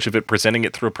Luhrmann's approach of it presenting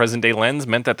it through a present-day lens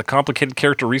meant that the complicated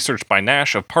character research by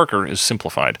Nash of Parker is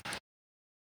simplified.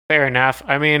 Fair enough.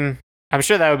 I mean, I'm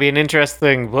sure that would be an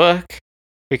interesting book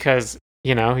because,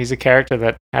 he's a character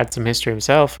that had some history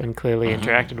himself and clearly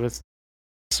interacted with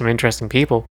some interesting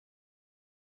people.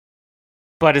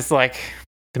 But it's like,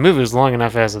 the movie was long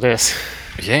enough as it is.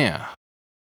 Yeah.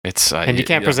 It's and you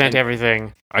can't present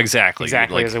everything exactly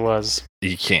as it was.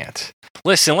 You can't.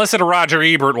 Listen to Roger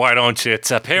Ebert, why don't you?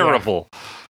 It's a parable.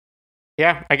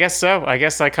 Yeah, I guess so. I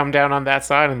guess I come down on that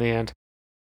side in the end.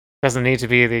 Doesn't need to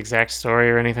be the exact story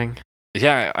or anything.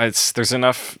 Yeah, there's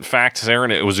enough facts there,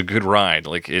 and it was a good ride.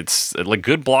 Like it's like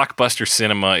good blockbuster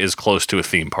cinema is close to a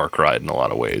theme park ride in a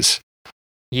lot of ways.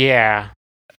 Yeah,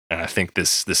 and I think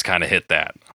this kind of hit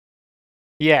that.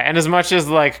 Yeah, and as much as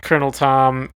like Colonel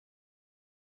Tom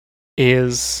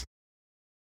is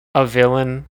a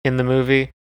villain in the movie,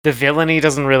 the villainy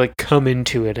doesn't really come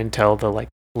into it until the like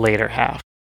later half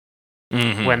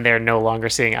when they're no longer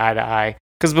seeing eye to eye.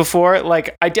 Because before,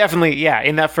 like, I definitely,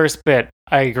 in that first bit,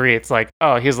 I agree. It's like,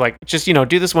 oh, he's like, just,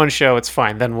 do this one show, it's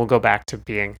fine. Then we'll go back to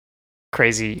being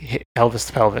crazy Elvis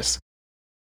the Pelvis.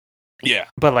 Yeah.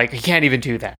 But, like, he can't even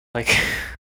do that. Like,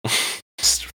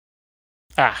 just,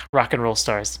 rock and roll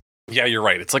stars. Yeah, you're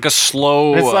right. It's like a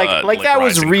slow. It's like that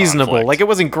was reasonable. Conflict. Like, it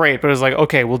wasn't great, but it was like,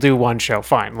 okay, we'll do one show.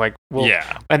 Fine. Like,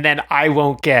 and then I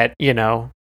won't get,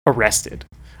 arrested.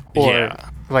 Or,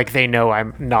 like, they know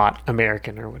I'm not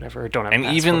American or whatever. Or don't have. And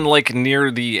even like near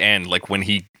the end, like when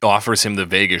he offers him the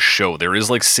Vegas show, there is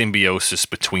like symbiosis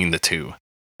between the two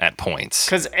at points.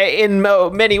 Because in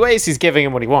many ways, he's giving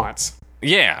him what he wants.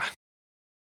 Yeah.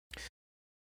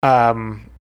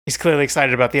 He's clearly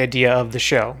excited about the idea of the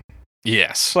show,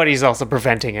 Yes. but he's also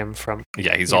preventing him from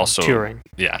Yeah, he's also touring.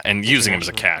 Yeah, and using him as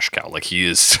a cash cow. Like he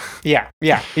is. Yeah,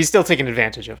 he's still taking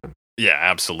advantage of him. Yeah,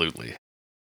 absolutely.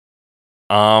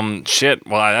 Shit.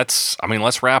 Well,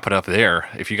 let's wrap it up there.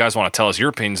 If you guys want to tell us your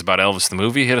opinions about Elvis the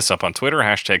movie, hit us up on Twitter,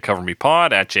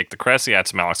 #CoverMePod, @JakeTheCressy,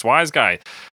 @SmAlexWiseGuy.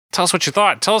 Tell us what you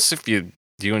thought. Tell us if you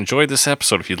enjoyed this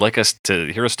episode, if you'd like us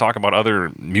to hear us talk about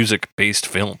other music-based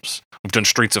films. We've done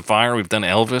Streets of Fire, we've done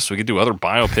Elvis, we could do other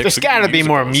biopics. There's gotta be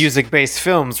more music-based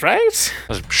films, right?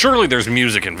 Surely there's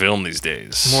music in film these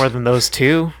days. More than those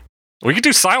two? We could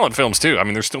do silent films too. I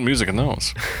mean, there's still music in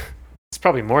those. There's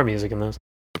probably more music in those.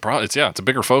 It's a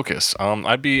bigger focus.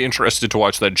 I'd be interested to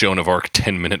watch that Joan of Arc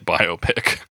 10-minute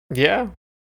biopic. Yeah.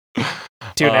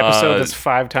 Do an episode that's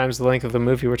 5 times the length of the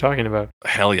movie we're talking about.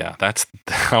 Hell yeah, that's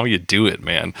how you do it,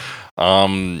 man.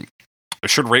 Be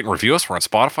sure to rate and review us. We're on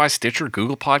Spotify, Stitcher,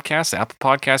 Google Podcasts, Apple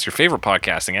Podcasts, your favorite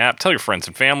podcasting app. Tell your friends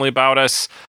and family about us.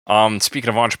 Speaking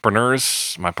of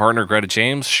entrepreneurs, my partner Greta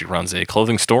James, she runs a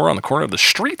clothing store on the corner of the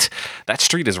street. That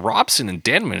street is Robson and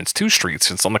Denman. It's 2 streets.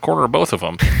 It's on the corner of both of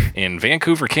them in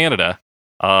Vancouver, Canada.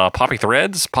 Poppy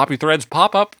Threads pop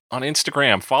up on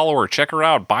Instagram. Follow her, check her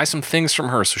out, buy some things from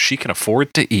her so she can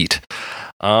afford to eat.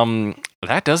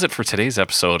 That does it for today's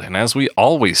episode. And as we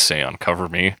always say on Cover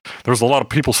Me, there's a lot of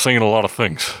people saying a lot of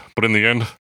things, but in the end,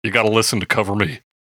 you got to listen to Cover Me.